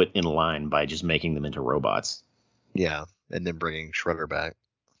get the foot in line by just making them into robots. Yeah, and then bringing Shredder back.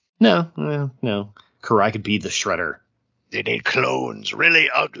 No. Karai could be the Shredder. They need clones, really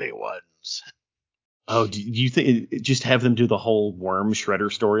ugly ones. Oh, do you think just have them do the whole Worm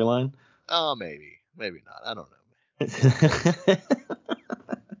Shredder storyline? Oh, maybe not. I don't know.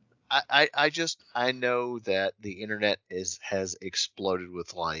 I know that the internet has exploded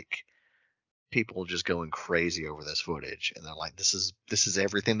with like people just going crazy over this footage, and they're like, this is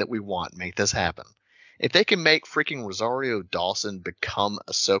everything that we want. Make this happen. If they can make freaking Rosario Dawson become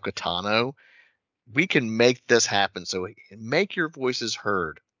Ahsoka Tano, we can make this happen. So make your voices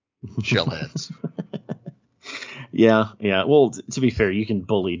heard, Shellheads. Yeah. Well, to be fair, you can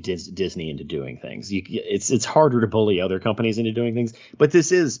bully Disney into doing things. It's harder to bully other companies into doing things. But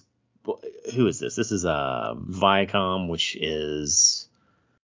this is, who is this? This is Viacom, which is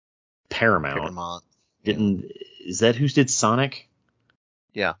Paramount. Is that who did Sonic?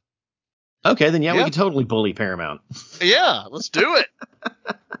 Yeah. Okay, then we can totally bully Paramount. Yeah, let's do it.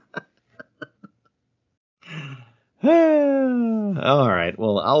 All right.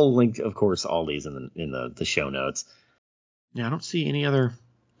 Well, I'll link, of course, all these in the show notes. Yeah, I don't see any other.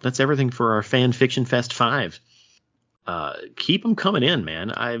 That's everything for our Fan Fiction Fest 5. Keep them coming in,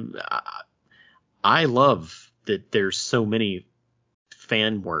 man. I love that there's so many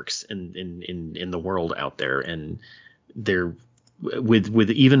fan works in the world out there, and they're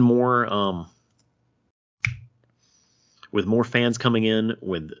with even more with more fans coming in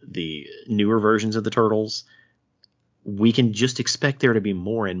with the newer versions of the Turtles. We can just expect there to be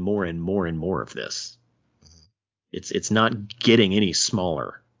more and more and more and more of this. It's not getting any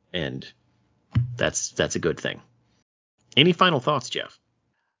smaller, and that's a good thing. Any final thoughts, Jeff?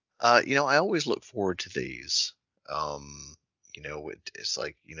 I always look forward to these. It's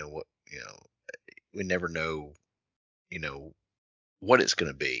like, we never know, what it's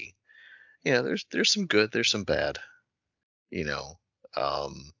going to be. There's some good, there's some bad, you know.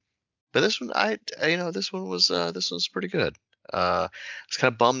 But this one, this one was pretty good. I was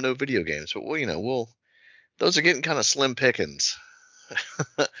kind of bummed no video games, but those are getting kind of slim pickings.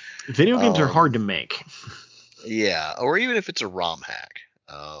 Video games are hard to make. Yeah, or even if it's a ROM hack.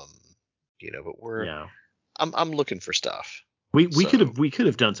 But I'm looking for stuff. We could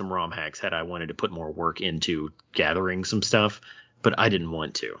have done some ROM hacks had I wanted to put more work into gathering some stuff, but I didn't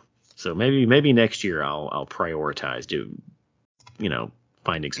want to. So maybe next year I'll prioritize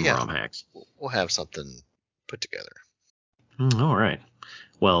finding some ROM hacks. We'll have something put together. All right.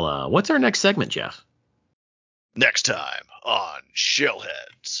 Well, what's our next segment, Jeff? Next time on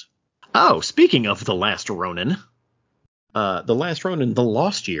Shellheads. Oh, speaking of The Last Ronin, The Last Ronin, The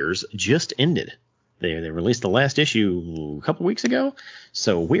Lost Years just ended. They released the last issue a couple weeks ago,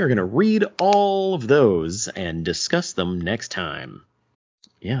 so we are going to read all of those and discuss them next time.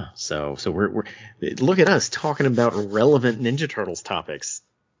 Yeah, so we're look at us talking about relevant Ninja Turtles topics,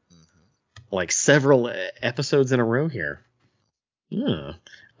 like several episodes in a row here. Yeah,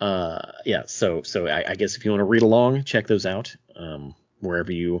 So I guess if you want to read along, check those out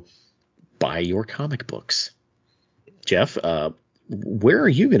wherever you buy your comic books. Jeff, where are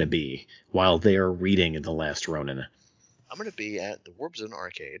you going to be while they are reading The Last Ronin? I'm going to be at the Warp Zone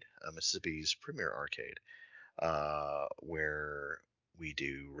Arcade, Mississippi's premier arcade, where we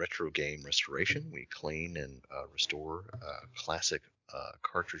do retro game restoration. We clean and restore classic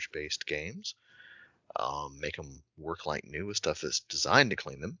cartridge-based games, make them work like new with stuff that's designed to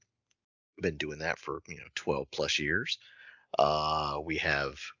clean them. We've been doing that for 12 plus years. We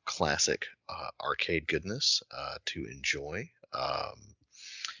have classic arcade goodness to enjoy,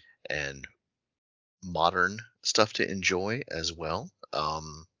 and modern stuff to enjoy as well.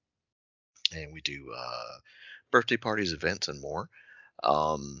 And we do birthday parties, events, and more.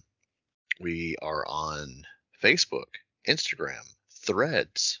 We are on Facebook, Instagram,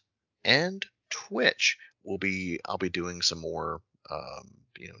 Threads, and Twitch. I'll be doing some more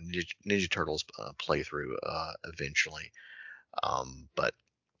Ninja Turtles playthrough eventually. But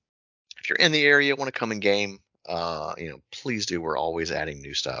if you're in the area, want to come and game, please do. We're always adding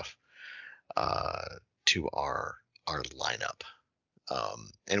new stuff to our lineup.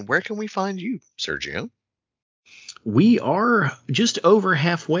 And where can we find you, Sergio? We are just over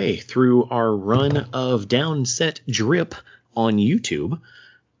halfway through our run of Downset Drip on YouTube.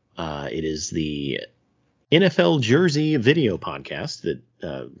 It is the NFL Jersey video podcast that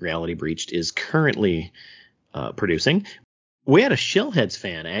Reality Breached is currently producing. We had a Shellheads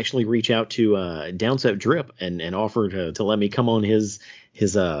fan actually reach out to Downset Drip and offer to let me come on his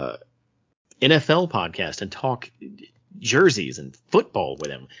NFL podcast and talk jerseys and football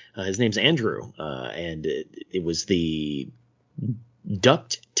with him. His name's Andrew, and it was the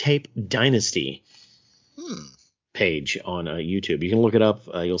Duct Tape Dynasty page on YouTube. You can look it up.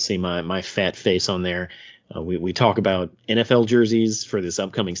 You'll see my fat face on there. We talk about NFL jerseys for this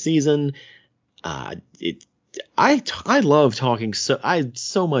upcoming season. I love talking. I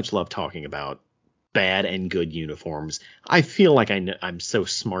so much love talking about bad and good uniforms. I feel like I'm so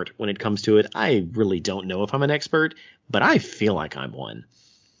smart when it comes to it. I really don't know if I'm an expert, but I feel like I'm one.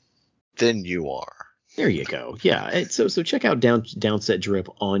 Then you are. There you go. Yeah. So check out Downset Drip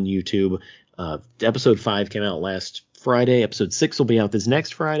on YouTube. Episode 5 came out last Friday. Episode 6 will be out this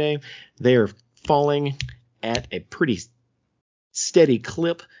next Friday. They are falling at a pretty steady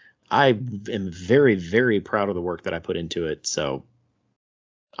clip. I am very, very proud of the work that I put into it. So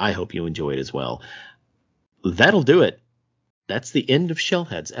I hope you enjoy it as well. That'll do it. That's the end of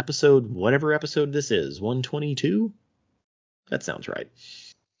Shellheads, whatever episode this is, 122? That sounds right.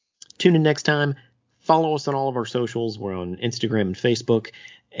 Tune in next time. Follow us on all of our socials. We're on Instagram and Facebook.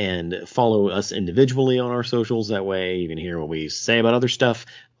 And follow us individually on our socials. That way you can hear what we say about other stuff.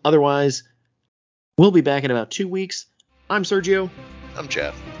 Otherwise, we'll be back in about 2 weeks. I'm Sergio. I'm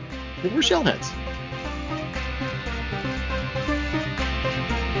Jeff. And we're Shellheads.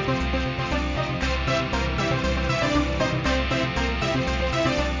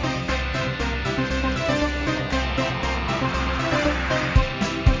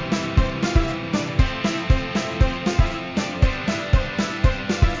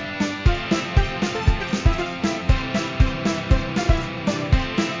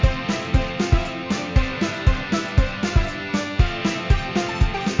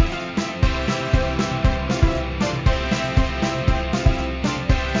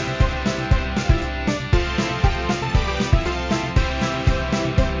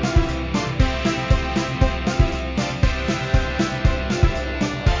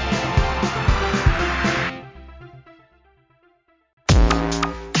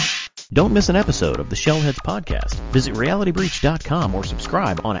 Don't miss an episode of the Shellheads podcast. Visit realitybreach.com or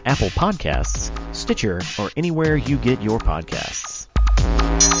subscribe on Apple Podcasts, Stitcher, or anywhere you get your podcasts.